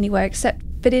exist anywhere except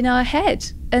but in our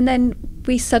head. And then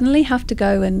we suddenly have to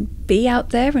go and be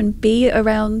out there and be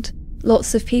around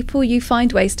lots of people. You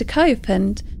find ways to cope.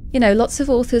 And, lots of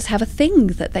authors have a thing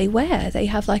that they wear. They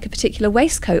have like a particular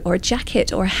waistcoat or a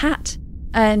jacket or a hat.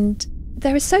 And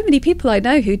there are so many people I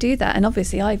know who do that. And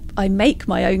obviously I make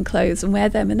my own clothes and wear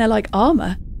them and they're like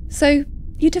armor. So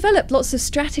you develop lots of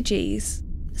strategies.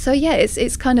 So yeah,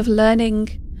 it's kind of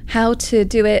learning how to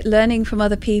do it, learning from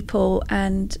other people.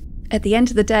 And at the end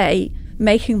of the day,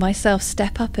 making myself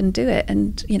step up and do it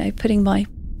and, putting my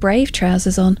brave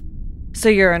trousers on. So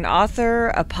you're an author,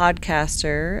 a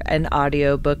podcaster, an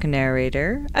audiobook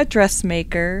narrator, a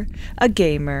dressmaker, a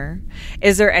gamer.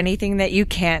 Is there anything that you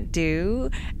can't do?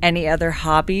 Any other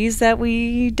hobbies that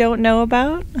we don't know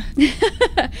about?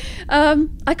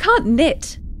 I can't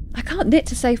knit. I can't knit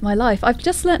to save my life. I've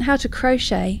just learnt how to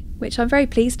crochet, which I'm very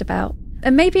pleased about.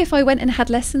 And maybe if I went and had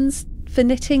lessons for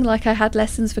knitting like I had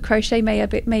lessons for crochet,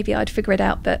 maybe I'd figure it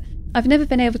out, but I've never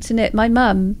been able to knit. My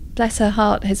mum, bless her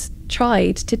heart, has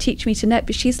tried to teach me to knit,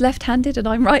 but she's left-handed and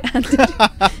I'm right-handed.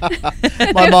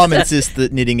 My mom insists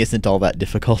that knitting isn't all that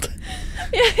difficult.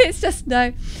 Yeah, it's just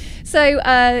no. So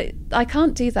I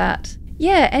can't do that.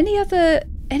 Yeah, any other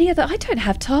I don't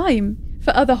have time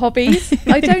for other hobbies.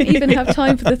 I don't even have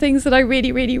time for the things that I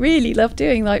really, really, really love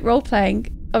doing, like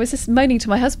role-playing. I was just moaning to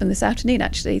my husband this afternoon,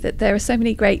 actually, that there are so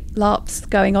many great LARPs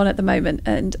going on at the moment,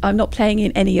 and I'm not playing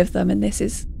in any of them, and this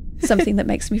is something that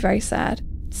makes me very sad.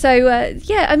 So,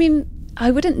 yeah, I mean,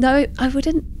 I wouldn't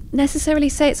necessarily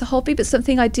say it's a hobby, but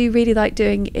something I do really like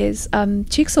doing is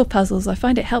jigsaw puzzles. I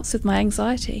find it helps with my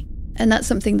anxiety, and that's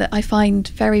something that I find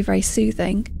very, very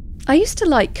soothing. I used to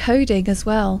like coding as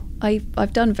well.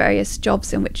 I've done various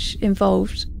jobs in which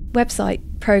involved website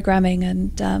programming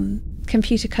and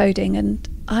computer coding, and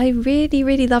I really,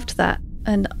 really loved that.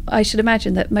 And I should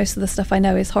imagine that most of the stuff I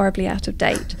know is horribly out of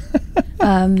date.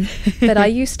 But I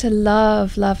used to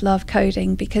love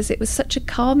coding because it was such a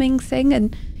calming thing.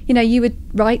 And, you would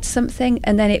write something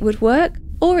and then it would work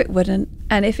or it wouldn't.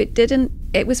 And if it didn't,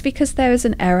 it was because there was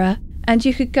an error. And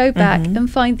you could go back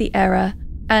and find the error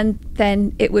and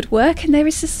then it would work. And there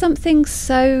is just something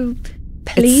so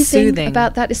pleasing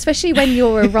about that, especially when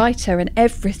you're a writer and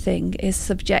everything is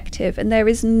subjective and there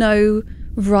is no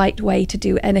right way to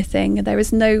do anything, and there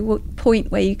is no point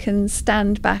where you can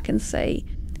stand back and say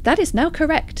that is now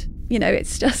correct.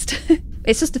 It's just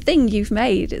it's just a thing you've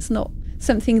made. It's not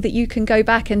something that you can go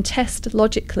back and test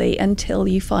logically until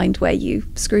you find where you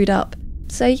screwed up.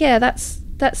 So yeah, that's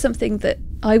something that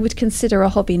I would consider a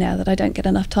hobby now that I don't get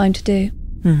enough time to do.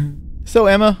 So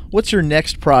Emma, what's your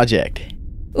next project?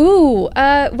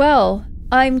 Well,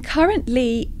 I'm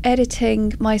currently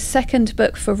editing my second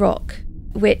book for Rock,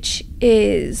 which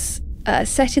is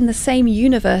set in the same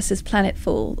universe as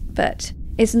Planetfall, but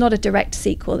it's not a direct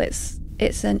sequel.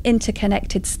 It's an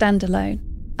interconnected standalone,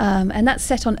 and that's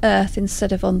set on Earth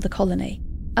instead of on the colony.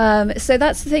 So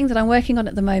that's the thing that I'm working on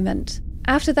at the moment.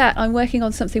 After that, I'm working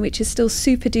on something which is still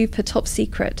super duper top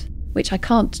secret, which I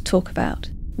can't talk about,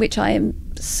 which I am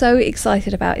so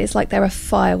excited about. It's like there are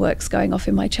fireworks going off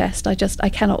in my chest. I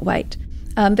cannot wait.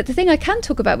 But the thing I can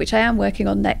talk about, which I am working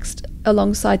on next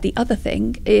alongside the other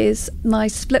thing, is my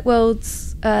Split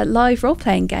Worlds live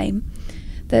role-playing game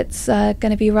that's going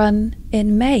to be run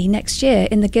in May next year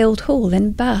in the Guild Hall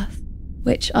in Bath,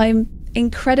 which I'm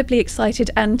incredibly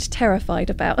excited and terrified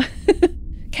about.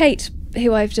 Kate,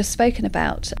 who I've just spoken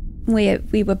about,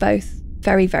 we were both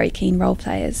very, very keen role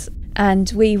players,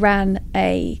 and we ran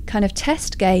a kind of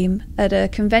test game at a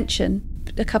convention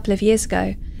a couple of years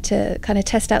ago to kind of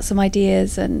test out some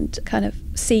ideas and kind of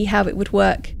see how it would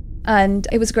work. And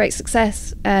it was a great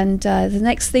success. And the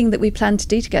next thing that we planned to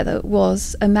do together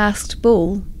was a masked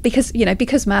ball, because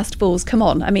masked balls, come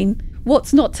on, I mean,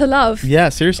 what's not to love? Yeah,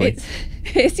 seriously.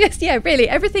 It's just, yeah, really,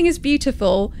 everything is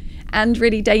beautiful and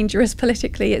really dangerous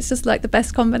politically. It's just like the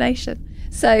best combination.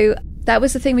 So that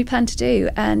was the thing we planned to do.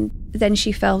 And then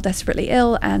she fell desperately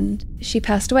ill and she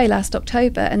passed away last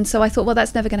October. And so I thought, well,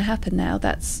 that's never going to happen now.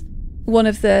 That's one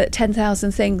of the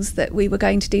 10,000 things that we were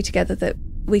going to do together that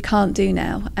we can't do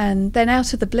now. And then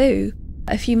out of the blue,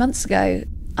 a few months ago,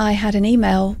 I had an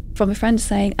email from a friend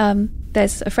saying,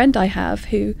 there's a friend I have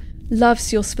who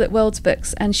loves your Split Worlds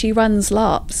books and she runs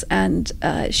LARPs and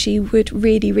she would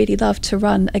really, really love to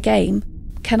run a game.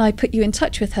 Can I put you in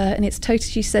touch with her? And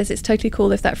she says it's totally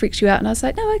cool if that freaks you out. And I was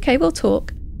like, no, okay, we'll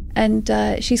talk. And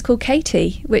she's called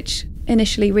Katie, which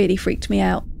initially really freaked me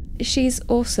out. She's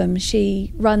awesome.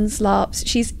 She runs LARPs.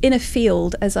 She's in a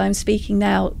field as I'm speaking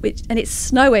now, and it's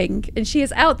snowing and she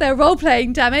is out there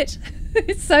role-playing, damn it.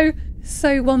 It's so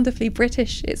wonderfully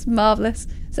British. It's marvellous.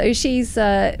 So she's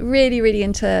really, really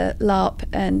into LARP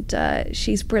and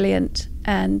she's brilliant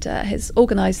and has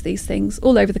organised these things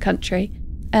all over the country.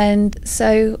 And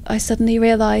so I suddenly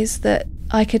realised that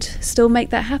I could still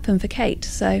make that happen for Kate.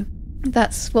 So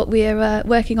that's what we're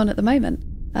working on at the moment.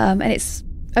 And it's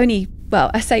only, well,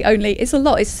 I say only, it's a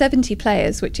lot. It's 70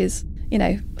 players, which is,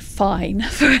 fine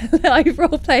for a live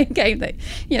role-playing game. That,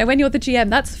 when you're the GM,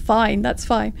 that's fine. But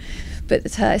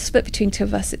split between two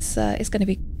of us, it's going to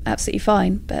be absolutely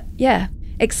fine. But yeah,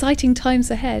 exciting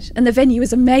times ahead. And the venue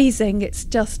is amazing. It's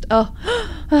just,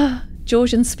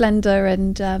 Georgian splendour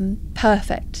and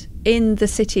perfect in the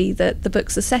city that the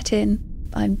books are set in.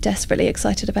 I'm desperately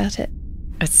excited about it.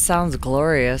 It sounds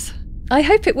glorious. I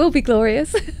hope it will be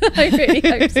glorious. I really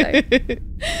hope so.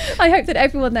 I hope that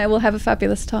everyone there will have a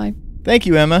fabulous time. Thank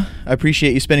you, Emma. I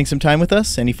appreciate you spending some time with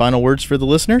us. Any final words for the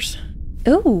listeners?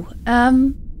 Oh,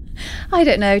 I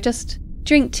don't know. Just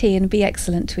drink tea and be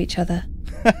excellent to each other.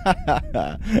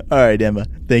 All right, Emma.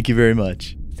 Thank you very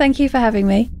much. Thank you for having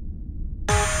me.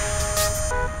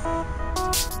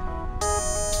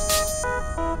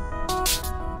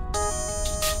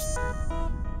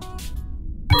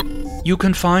 You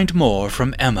can find more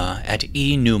from Emma at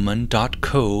enewman.co.uk.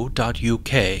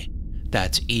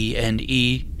 That's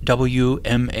enewman.co.uk.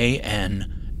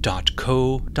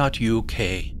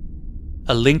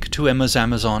 A link to Emma's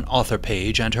Amazon author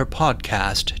page and her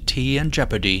podcast, Tea and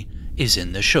Jeopardy, is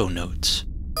in the show notes.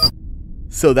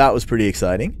 So that was pretty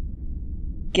exciting.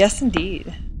 Yes,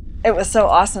 indeed. It was so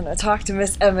awesome to talk to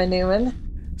Miss Emma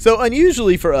Newman. So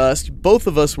unusually for us, both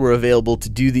of us were available to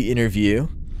do the interview.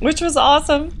 Which was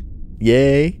awesome.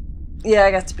 Yay. Yeah,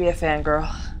 I got to be a fangirl.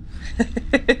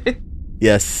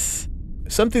 Yes.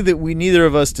 Something that neither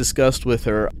of us discussed with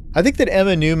her. I think that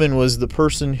Emma Newman was the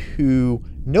person who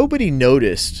nobody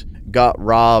noticed got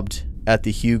robbed at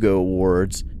the Hugo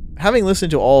Awards. Having listened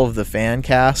to all of the fan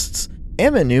casts,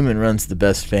 Emma Newman runs the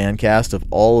best fan cast of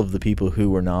all of the people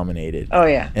who were nominated. Oh,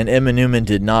 yeah. And Emma Newman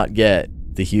did not get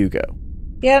the Hugo.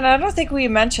 Yeah, and I don't think we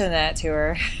mentioned that to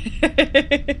her.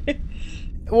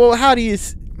 Well, how do you...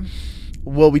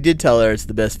 Well, we did tell her it's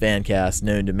the best fan cast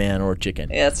known to man or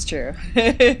chicken. Yeah, that's true.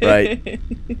 Right.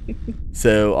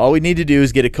 So all we need to do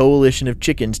is get a coalition of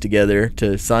chickens together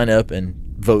to sign up and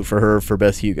vote for her for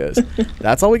Best Hugos.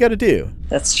 That's all we got to do.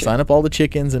 That's true. Sign up all the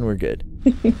chickens and we're good.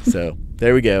 So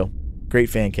there we go.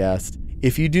 Great fan cast.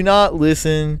 If you do not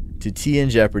listen to Tea and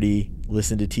Jeopardy,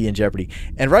 listen to Tea and Jeopardy.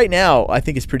 And right now, I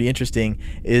think it's pretty interesting,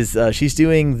 is she's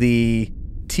doing the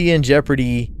Tea and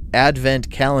Jeopardy Advent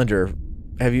calendar.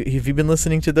 Have you been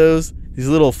listening to those? These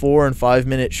little 4 and 5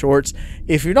 minute shorts.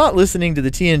 If you're not listening to the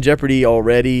Tea and Jeopardy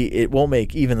already, it won't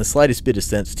make even the slightest bit of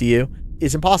sense to you.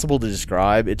 It's impossible to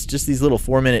describe. It's just these little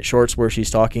 4-minute shorts where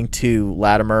she's talking to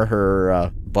Latimer,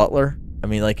 her butler. I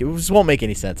mean, like, it just won't make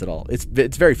any sense at all. It's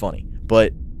very funny.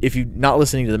 But if you're not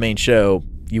listening to the main show,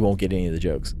 you won't get any of the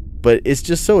jokes. But it's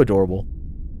just so adorable.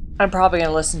 I'm probably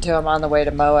going to listen to him on the way to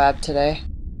Moab today.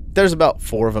 There's about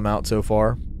 4 of them out so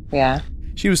far. Yeah.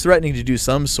 She was threatening to do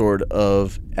some sort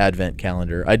of advent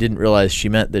calendar. I didn't realize she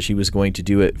meant that she was going to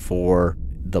do it for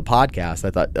the podcast.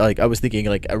 I was thinking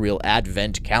like a real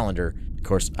advent calendar. Of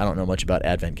course, I don't know much about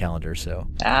advent calendars, so.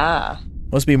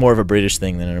 Must be more of a British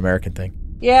thing than an American thing.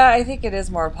 Yeah, I think it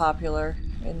is more popular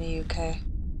in the UK.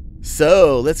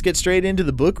 So, let's get straight into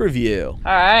the book review.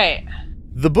 All right.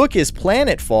 The book is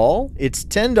Planetfall. It's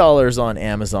 $10 on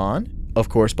Amazon, of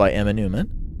course by Emma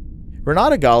Newman.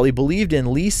 Renata Gali believed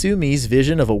in Lee Sumi's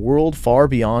vision of a world far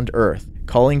beyond Earth,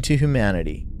 calling to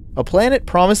humanity. A planet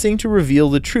promising to reveal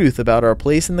the truth about our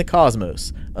place in the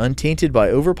cosmos, untainted by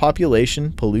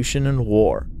overpopulation, pollution, and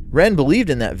war. Ren believed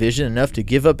in that vision enough to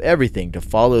give up everything to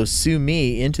follow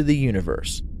Sumi into the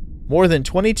universe. More than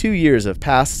 22 years have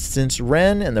passed since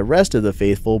Ren and the rest of the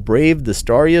faithful braved the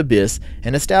starry abyss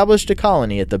and established a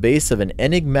colony at the base of an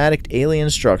enigmatic alien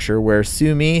structure where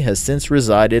Sumi has since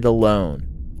resided alone.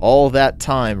 All that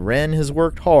time, Ren has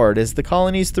worked hard as the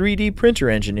colony's 3D printer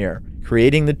engineer,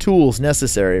 creating the tools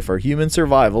necessary for human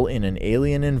survival in an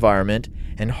alien environment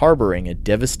and harboring a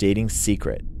devastating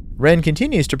secret. Ren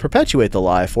continues to perpetuate the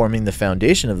lie, forming the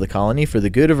foundation of the colony for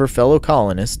the good of her fellow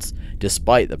colonists,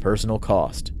 despite the personal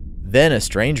cost. Then a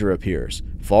stranger appears,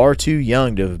 far too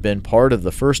young to have been part of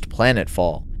the first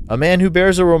planetfall, a man who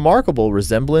bears a remarkable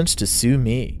resemblance to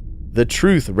Sumi. The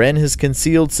truth Ren has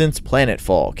concealed since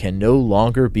planetfall can no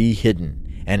longer be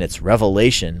hidden, and its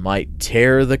revelation might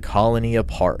tear the colony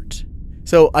apart.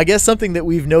 So I guess something that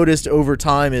we've noticed over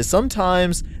time is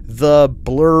sometimes the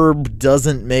blurb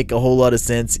doesn't make a whole lot of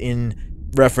sense in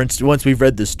reference to once we've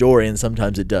read the story, and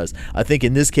sometimes it does. I think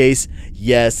in this case,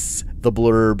 yes, the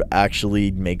blurb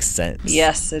actually makes sense.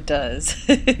 Yes, it does.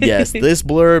 Yes, this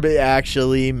blurb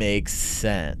actually makes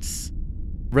sense.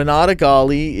 Renata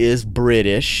Ghali is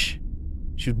British.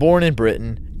 She was born in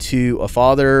Britain to a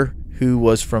father who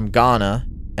was from Ghana,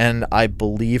 and I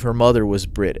believe her mother was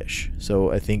British.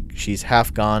 So I think she's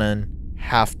half Ghanan,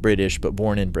 half British, but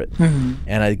born in Britain. Mm-hmm.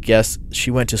 And I guess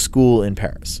she went to school in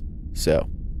Paris. So,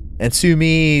 and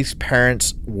Sumi's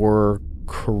parents were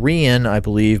Korean, I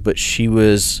believe, but she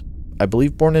was, I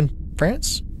believe, born in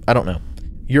France? I don't know.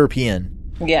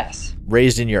 European. Yes.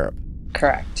 Raised in Europe.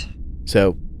 Correct.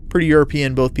 So, pretty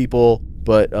European, both people,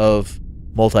 but of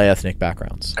multi-ethnic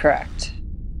backgrounds. Correct.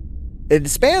 It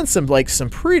spans some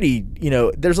pretty,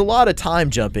 there's a lot of time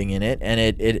jumping in it, and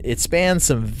it spans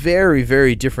some very,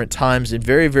 very different times in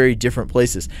very, very different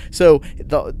places. So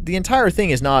the entire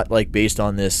thing is not like based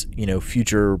on this,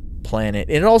 future planet.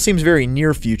 And it all seems very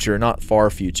near future, not far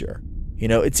future.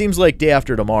 It seems like day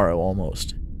after tomorrow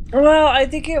almost. Well, I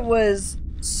think it was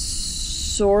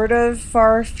sort of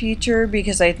far future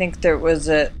because I think there was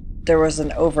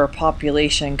an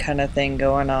overpopulation kind of thing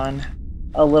going on.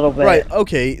 A little bit. Right,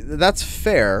 okay, that's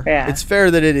fair. Yeah. It's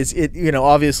fair that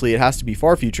obviously it has to be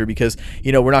far future because,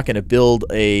 we're not going to build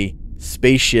a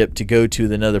spaceship to go to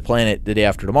another planet the day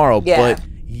after tomorrow, Yeah. but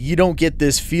you don't get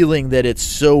this feeling that it's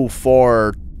so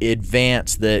far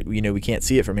advanced that, we can't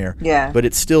see it from here. Yeah. But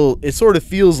it sort of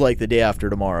feels like the day after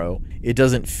tomorrow. It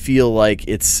doesn't feel like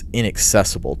it's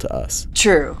inaccessible to us.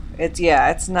 True.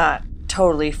 It's not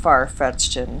totally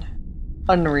far-fetched and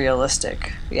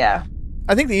unrealistic. Yeah.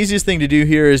 I think the easiest thing to do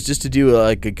here is just to do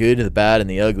a good, the bad, and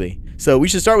the ugly. So we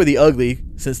should start with the ugly,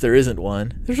 since there isn't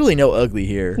one. There's really no ugly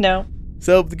here. No.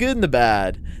 So the good and the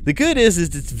bad. The good is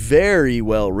it's very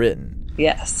well written.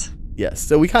 Yes. Yes,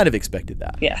 so we kind of expected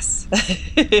that. Yes.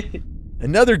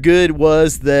 Another good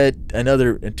was that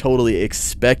another totally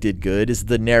expected good is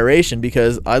the narration,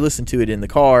 because I listened to it in the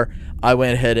car. I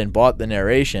went ahead and bought the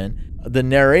narration. The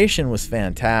narration was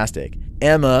fantastic.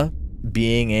 Emma,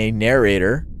 being a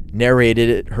narrator, narrated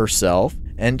it herself,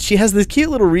 and she has this cute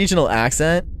little regional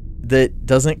accent that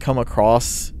doesn't come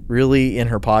across really in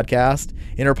her podcast.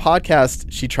 In her podcast,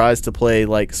 she tries to play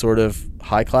sort of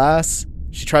high class.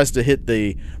 She tries to hit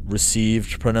the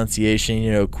received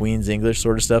pronunciation, Queen's English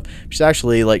sort of stuff. She's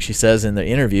actually, like she says in the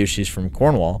interview, she's from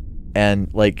Cornwall,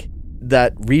 and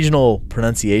that regional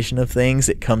pronunciation of things,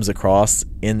 it comes across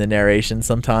in the narration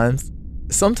sometimes.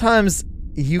 Sometimes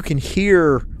you can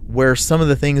hear where some of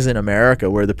the things in America,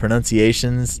 where the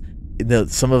pronunciations,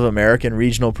 some of American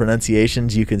regional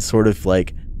pronunciations, you can sort of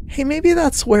hey, maybe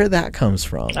that's where that comes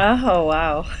from. Oh,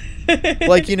 wow.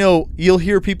 You'll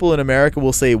hear people in America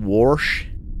will say wash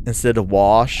instead of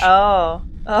wash. Oh,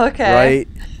 okay.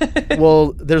 Right?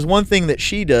 Well, there's one thing that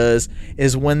she does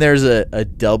is when there's a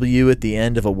W at the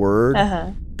end of a word,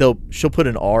 she'll put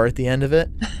an R at the end of it.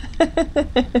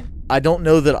 I don't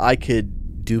know that I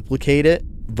could duplicate it,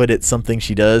 but it's something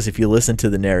she does. If you listen to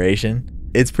the narration,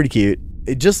 it's pretty cute.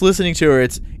 Just listening to her,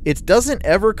 it doesn't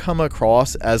ever come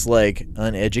across as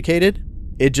uneducated.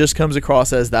 It just comes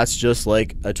across as that's just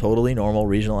a totally normal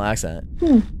regional accent.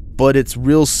 But it's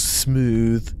real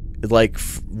smooth,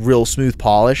 real smooth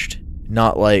polished,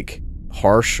 not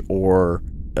harsh or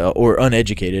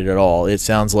uneducated at all. It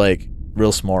sounds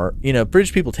real smart.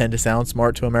 British people tend to sound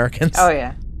smart to Americans. Oh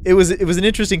yeah. It was an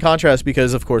interesting contrast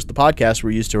because, of course, the podcast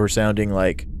we're used to her sounding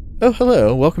oh,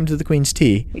 hello, welcome to the Queen's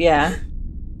Tea. Yeah.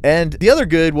 And the other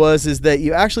good is that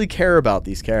you actually care about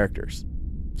these characters.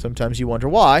 Sometimes you wonder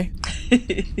why,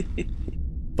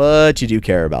 but you do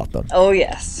care about them. Oh,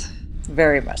 yes.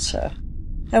 Very much so.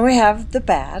 And we have the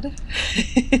bad.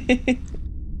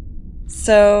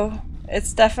 So,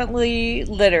 it's definitely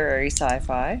literary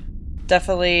sci-fi.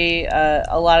 Definitely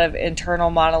a lot of internal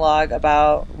monologue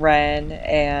about Ren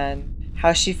and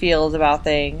how she feels about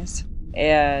things.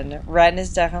 And Ren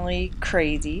is definitely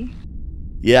crazy.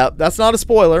 Yeah, that's not a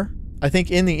spoiler. I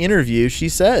think in the interview she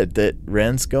said that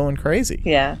Ren's going crazy.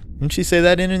 Yeah. Didn't she say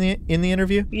that in the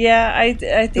interview? Yeah, I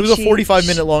think it was a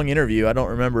 45-minute long interview. I don't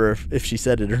remember if she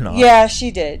said it or not. Yeah,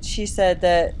 she did. She said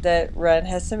that Ren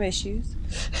has some issues.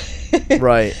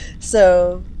 Right.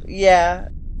 So, yeah.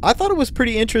 I thought it was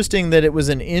pretty interesting that it was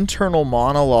an internal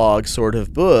monologue sort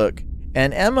of book,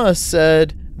 and Emma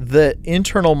said that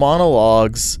internal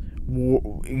monologues,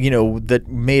 that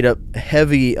made up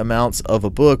heavy amounts of a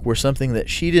book were something that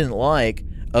she didn't like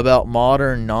about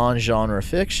modern non-genre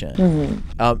fiction.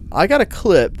 Mm-hmm. I got a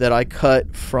clip that I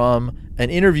cut from an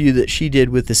interview that she did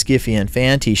with the Skiffy and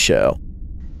Fanty show.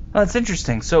 Oh, that's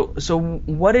interesting. So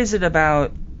what is it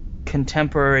about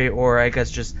contemporary, or I guess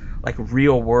just like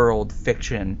real world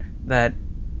fiction, that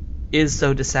is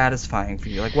so dissatisfying for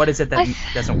you? Like, what is it that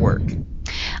doesn't work?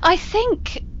 I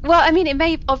think, well, I mean, it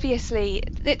may obviously,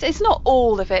 it's not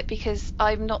all of it, because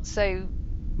I'm not so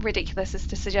ridiculous as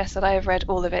to suggest that I have read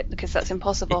all of it, because that's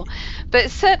impossible. But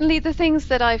certainly the things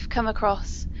that I've come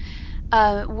across,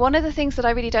 one of the things that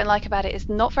I really don't like about it is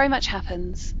not very much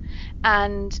happens,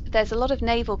 and there's a lot of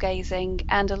navel gazing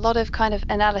and a lot of kind of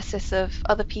analysis of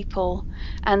other people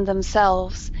and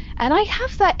themselves, and I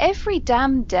have that every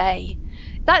damn day.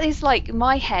 That is like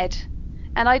my head,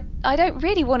 and I don't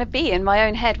really want to be in my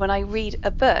own head when I read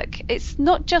a book. It's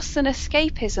not just an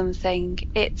escapism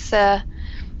thing, it's a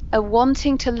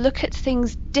wanting to look at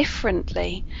things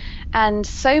differently. And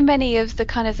so many of the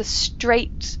kind of the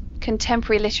straight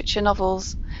contemporary literature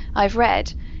novels I've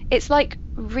read, it's like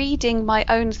reading my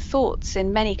own thoughts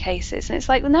in many cases, and it's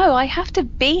like, no, I have to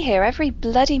be here every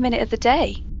bloody minute of the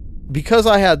day. Because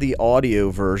I had the audio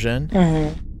version,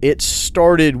 it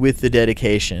started with the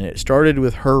dedication. It started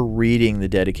with her reading the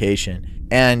dedication,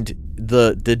 and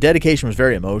the dedication was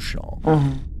very emotional.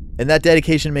 And that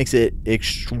dedication makes it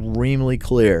extremely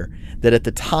clear that at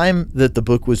the time that the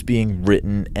book was being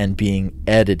written and being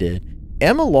edited,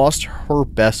 Emma lost her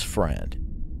best friend,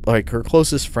 like her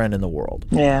closest friend in the world.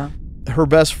 Yeah. Her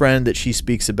best friend that she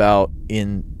speaks about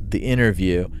in the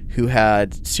interview, who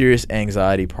had serious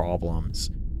anxiety problems,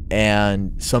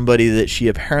 and somebody that she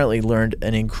apparently learned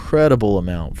an incredible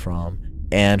amount from,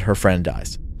 and her friend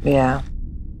dies. Yeah.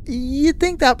 You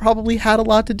think that probably had a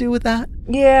lot to do with that?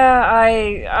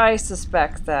 Yeah, I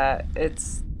suspect that.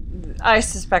 I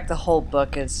suspect the whole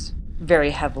book is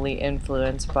very heavily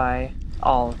influenced by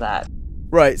all of that.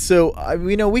 Right, so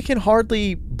we can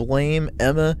hardly blame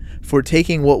Emma for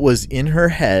taking what was in her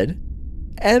head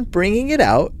and bringing it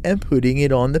out and putting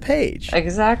it on the page.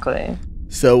 Exactly.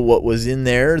 So what was in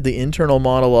there, the internal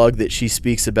monologue that she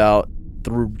speaks about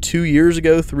 3 years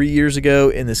ago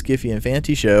in the Skiffy and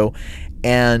Fanty show,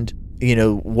 and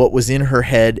what was in her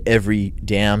head every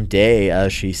damn day,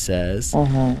 as she says,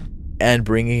 and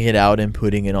bringing it out and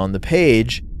putting it on the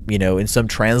page, in some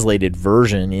translated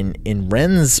version in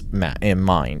Ren's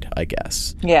mind, I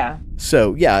guess. Yeah.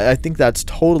 So, yeah, I think that's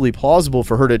totally plausible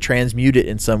for her to transmute it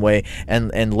in some way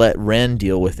and let Ren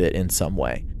deal with it in some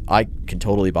way. I can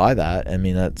totally buy that. I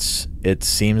mean, it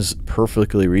seems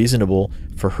perfectly reasonable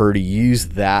for her to use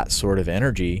that sort of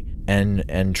energy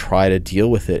and try to deal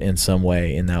with it in some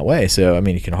way in that way. So, I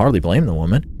mean, you can hardly blame the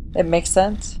woman. It makes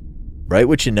sense. Write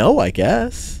what you know, I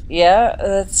guess. Yeah,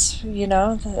 that's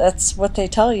what they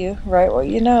tell you. Write what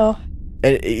you know.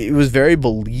 And it was very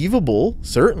believable,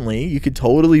 certainly. You could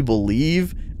totally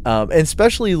believe, and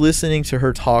especially listening to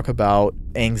her talk about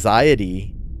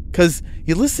anxiety. Because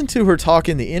you listen to her talk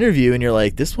in the interview and you're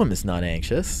like, this woman's not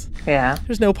anxious. Yeah.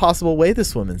 There's no possible way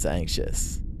this woman's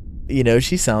anxious.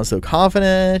 She sounds so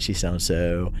confident. She sounds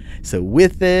so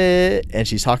with it. And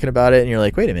she's talking about it and you're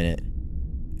like, wait a minute.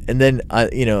 And then,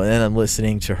 then I'm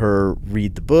listening to her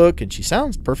read the book and she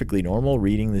sounds perfectly normal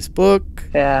reading this book.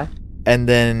 Yeah. And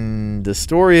then the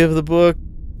story of the book,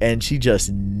 and she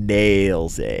just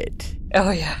nails it. Oh,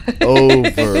 yeah.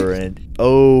 Over and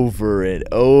over and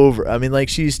over. I mean, like,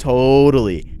 she's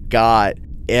totally got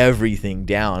everything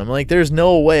down. I'm like, there's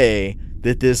no way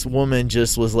that this woman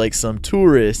just was like some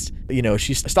tourist.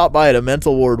 She stopped by at a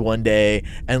mental ward one day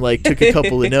and like took a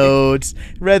couple of notes,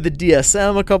 read the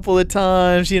DSM a couple of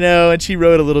times, and she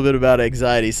wrote a little bit about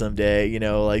anxiety someday,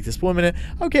 like this woman.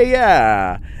 Okay,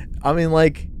 yeah. I mean,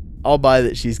 like, I'll buy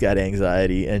that she's got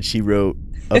anxiety and she wrote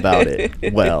about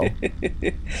it well.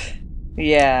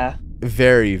 Yeah.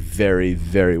 Very, very,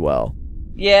 very well.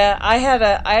 Yeah, I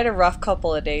had a rough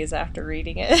couple of days after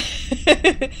reading it.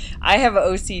 I have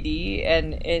OCD,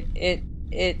 and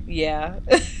Yeah.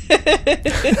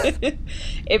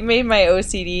 It made my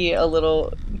OCD a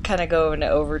little kind of go into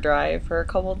overdrive for a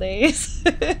couple days.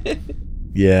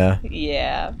 Yeah.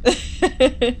 Yeah.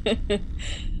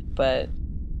 But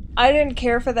I didn't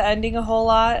care for the ending a whole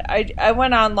lot. I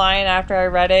went online after I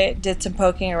read it, did some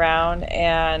poking around,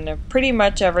 and pretty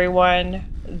much everyone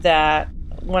that,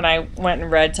 when I went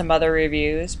and read some other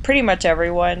reviews, pretty much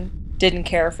everyone didn't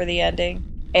care for the ending.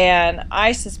 And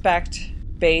I suspect,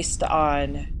 based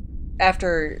on,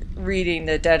 after reading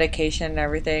the dedication and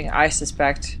everything, I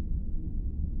suspect...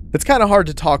 It's kind of hard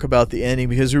to talk about the ending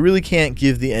because we really can't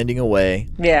give the ending away.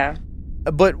 Yeah.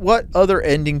 But what other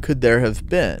ending could there have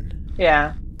been?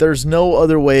 Yeah. There's no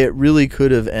other way it really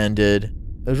could have ended.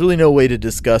 There's really no way to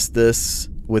discuss this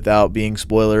without being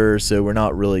spoilers, so we're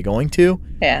not really going to.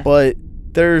 Yeah. But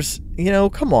there's,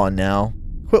 come on now.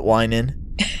 Quit whining.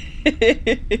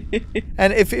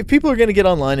 And if people are going to get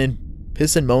online and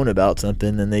piss and moan about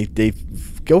something, then they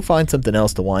go find something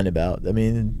else to whine about. I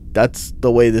mean, that's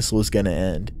the way this was going to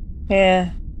end.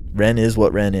 Yeah. Ren is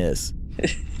what Ren is.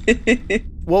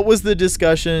 What was the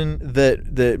discussion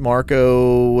that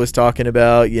Marco was talking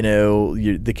about?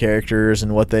 The characters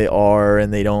and what they are,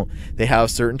 and they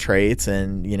have certain traits,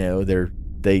 and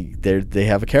they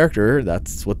have a character.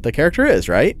 That's what the character is,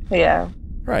 right? Yeah.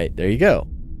 Right. There you go.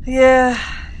 Yeah.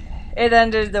 It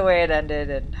ended the way it ended,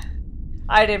 and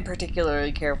I didn't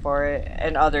particularly care for it,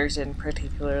 and others didn't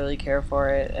particularly care for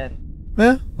it, and...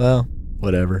 Yeah, well,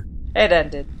 whatever. It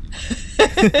ended.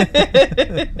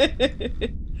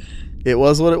 It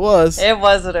was what it was. It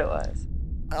was what it was.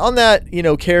 On that,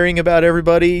 caring about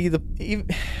everybody,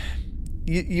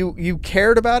 you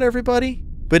cared about everybody,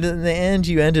 but in the end,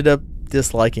 you ended up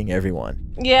disliking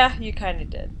everyone. Yeah, you kind of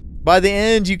did. By the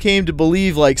end, you came to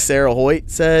believe, like Sarah Hoyt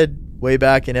said way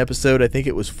back in episode, I think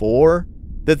it was 4,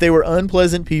 that they were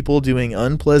unpleasant people doing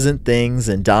unpleasant things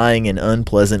and dying in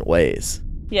unpleasant ways.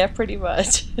 Yeah, pretty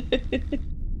much.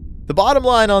 The bottom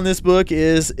line on this book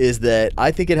is that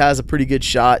I think it has a pretty good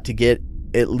shot to get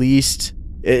at least...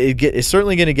 It's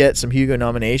certainly going to get some Hugo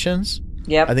nominations.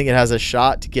 Yep. I think it has a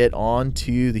shot to get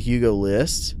onto the Hugo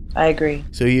list. I agree.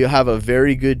 So you have a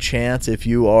very good chance, if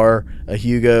you are a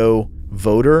Hugo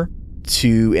voter,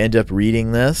 to end up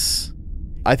reading this.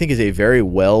 I think it's a very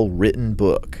well-written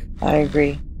book. I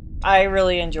agree. I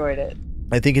really enjoyed it.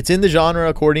 I think it's in the genre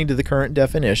according to the current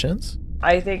definitions.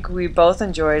 I think we both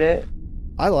enjoyed it.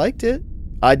 I liked it.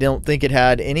 I don't think it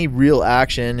had any real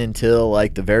action until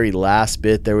like the very last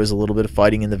bit. There was a little bit of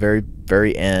fighting in the very,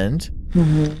 very end.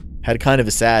 Mm-hmm. Had kind of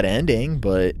a sad ending,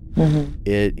 but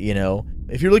it,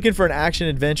 if you're looking for an action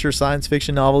adventure science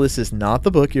fiction novel, this is not the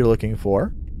book you're looking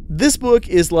for. This book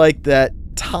is like that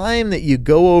time that you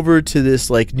go over to this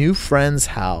like new friend's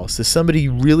house, is somebody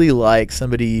you really like,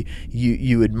 somebody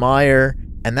you admire,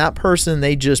 and that person,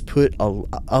 they just put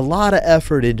a lot of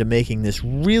effort into making this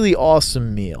really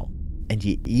awesome meal, and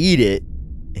you eat it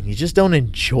and you just don't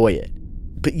enjoy it,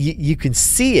 but you can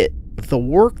see it, the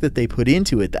work that they put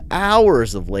into it, the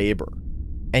hours of labor,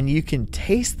 and you can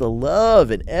taste the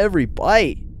love in every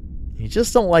bite. You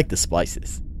just don't like the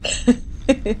spices.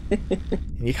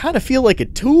 And you kind of feel like a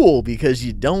tool because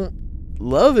you don't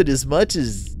love it as much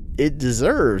as it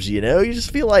deserves, you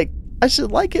just feel like I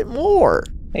should like it more.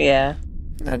 Yeah.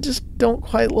 I just don't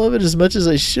quite love it as much as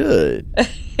I should.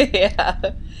 Yeah.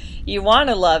 You want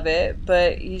to love it,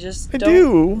 but you just don't.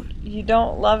 Do. You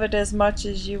don't love it as much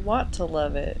as you want to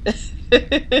love it.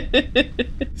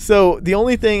 So the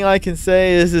only thing I can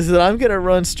say is that I'm going to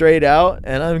run straight out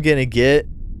and I'm going to get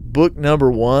book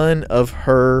number 1 of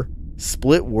her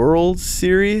Split World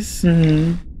series,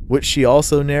 which she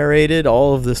also narrated,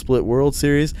 all of the Split World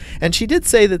series. And she did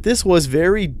say that this was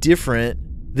very different.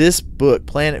 This book,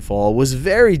 Planetfall, was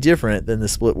very different than the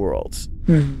Split Worlds.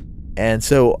 And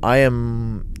so I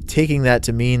am taking that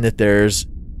to mean that there's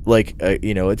like,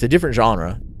 it's a different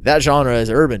genre. That genre is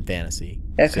urban fantasy.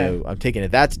 Okay. So I'm taking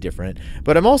it that's different.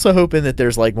 But I'm also hoping that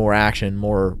there's like more action,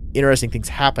 more interesting things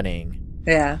happening.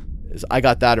 Yeah. I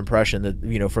got that impression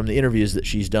that, from the interviews that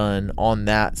she's done on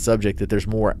that subject, that there's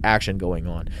more action going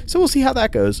on. So we'll see how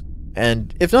that goes.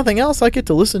 And if nothing else, I get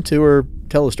to listen to her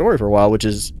tell a story for a while, which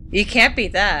is... You can't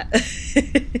beat that.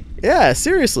 Yeah,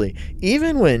 seriously.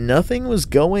 Even when nothing was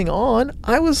going on,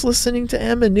 I was listening to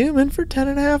Emma Newman for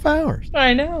 10.5 hours.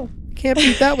 I know. Can't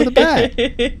beat that with a bat.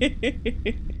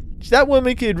 That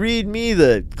woman could read me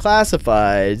the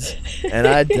classifieds, and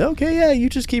I'd, okay, yeah, you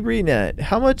just keep reading that.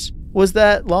 How much was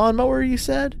that lawnmower you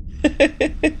said?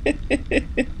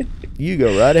 You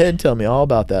go right ahead and tell me all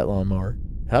about that lawnmower.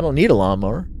 I don't need a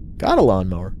lawnmower. Got a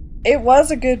lawnmower. It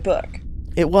was a good book.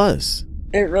 It was.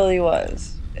 It really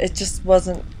was. It just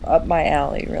wasn't up my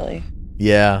alley, really.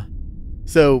 Yeah.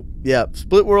 So, yeah,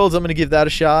 Split Worlds, I'm going to give that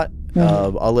a shot.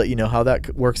 I'll let you know how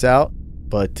that works out.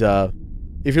 But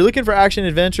if you're looking for action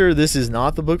adventure, this is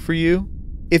not the book for you.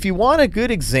 If you want a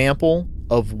good example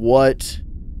of what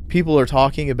people are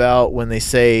talking about when they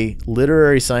say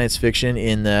literary science fiction,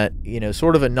 in that,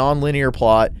 sort of a non-linear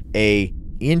plot, a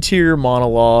interior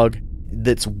monologue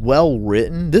that's well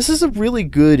written, this is a really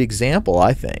good example,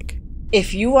 I think.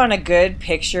 If you want a good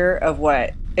picture of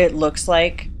what it looks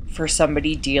like for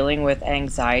somebody dealing with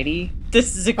anxiety,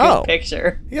 this is a good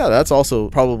picture. Yeah, that's also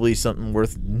probably something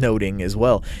worth noting as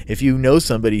well. If you know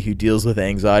somebody who deals with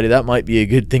anxiety, that might be a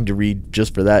good thing to read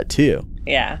just for that too.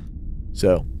 Yeah.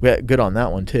 So, yeah, good on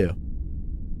that one too.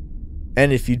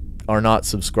 And if you are not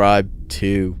subscribed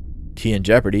to Tea and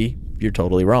Jeopardy, you're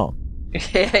totally wrong.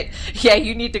 Yeah,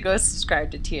 you need to go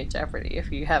subscribe to Tea and Jeopardy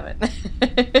if you haven't.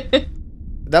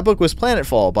 That book was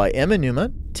Planetfall by Emma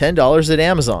Newman, $10 at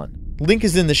Amazon. Link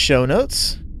is in the show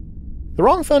notes. The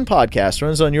Wrong Fun podcast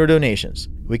runs on your donations.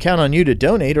 We count on you to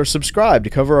donate or subscribe to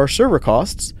cover our server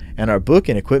costs and our book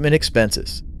and equipment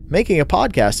expenses. Making a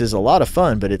podcast is a lot of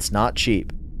fun, but it's not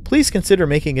cheap. Please consider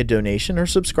making a donation or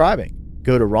subscribing.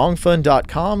 Go to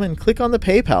wrongfun.com and click on the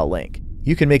PayPal link.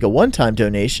 You can make a one-time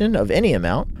donation of any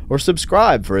amount or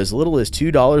subscribe for as little as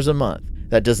 $2 a month.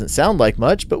 That doesn't sound like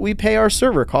much, but we pay our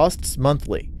server costs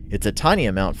monthly. It's a tiny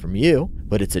amount from you,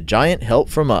 but it's a giant help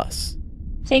from us.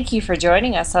 Thank you for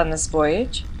joining us on this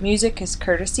voyage. Music is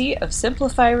courtesy of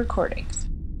Simplify Recordings.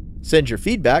 Send your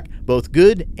feedback, both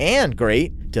good and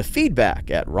great, to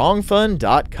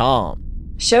feedback@wrongfun.com.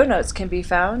 Show notes can be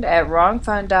found at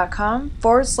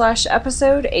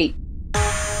wrongfun.com/episode 8.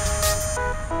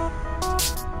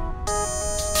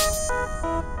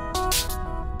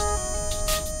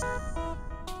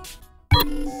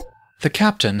 The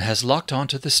captain has locked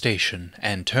onto the station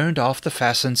and turned off the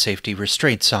fasten safety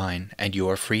restraint sign, and you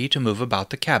are free to move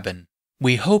about the cabin.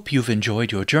 We hope you've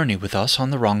enjoyed your journey with us on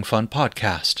the Wrong Fun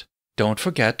podcast. Don't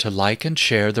forget to like and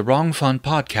share the Wrong Fun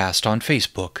podcast on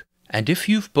Facebook. And if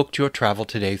you've booked your travel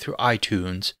today through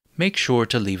iTunes, make sure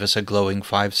to leave us a glowing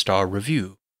 5-star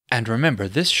review. And remember,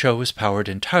 this show is powered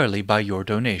entirely by your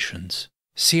donations.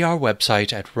 See our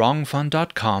website at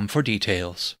wrongfun.com for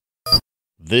details.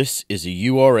 This is a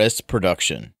URS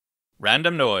production.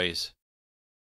 Random noise.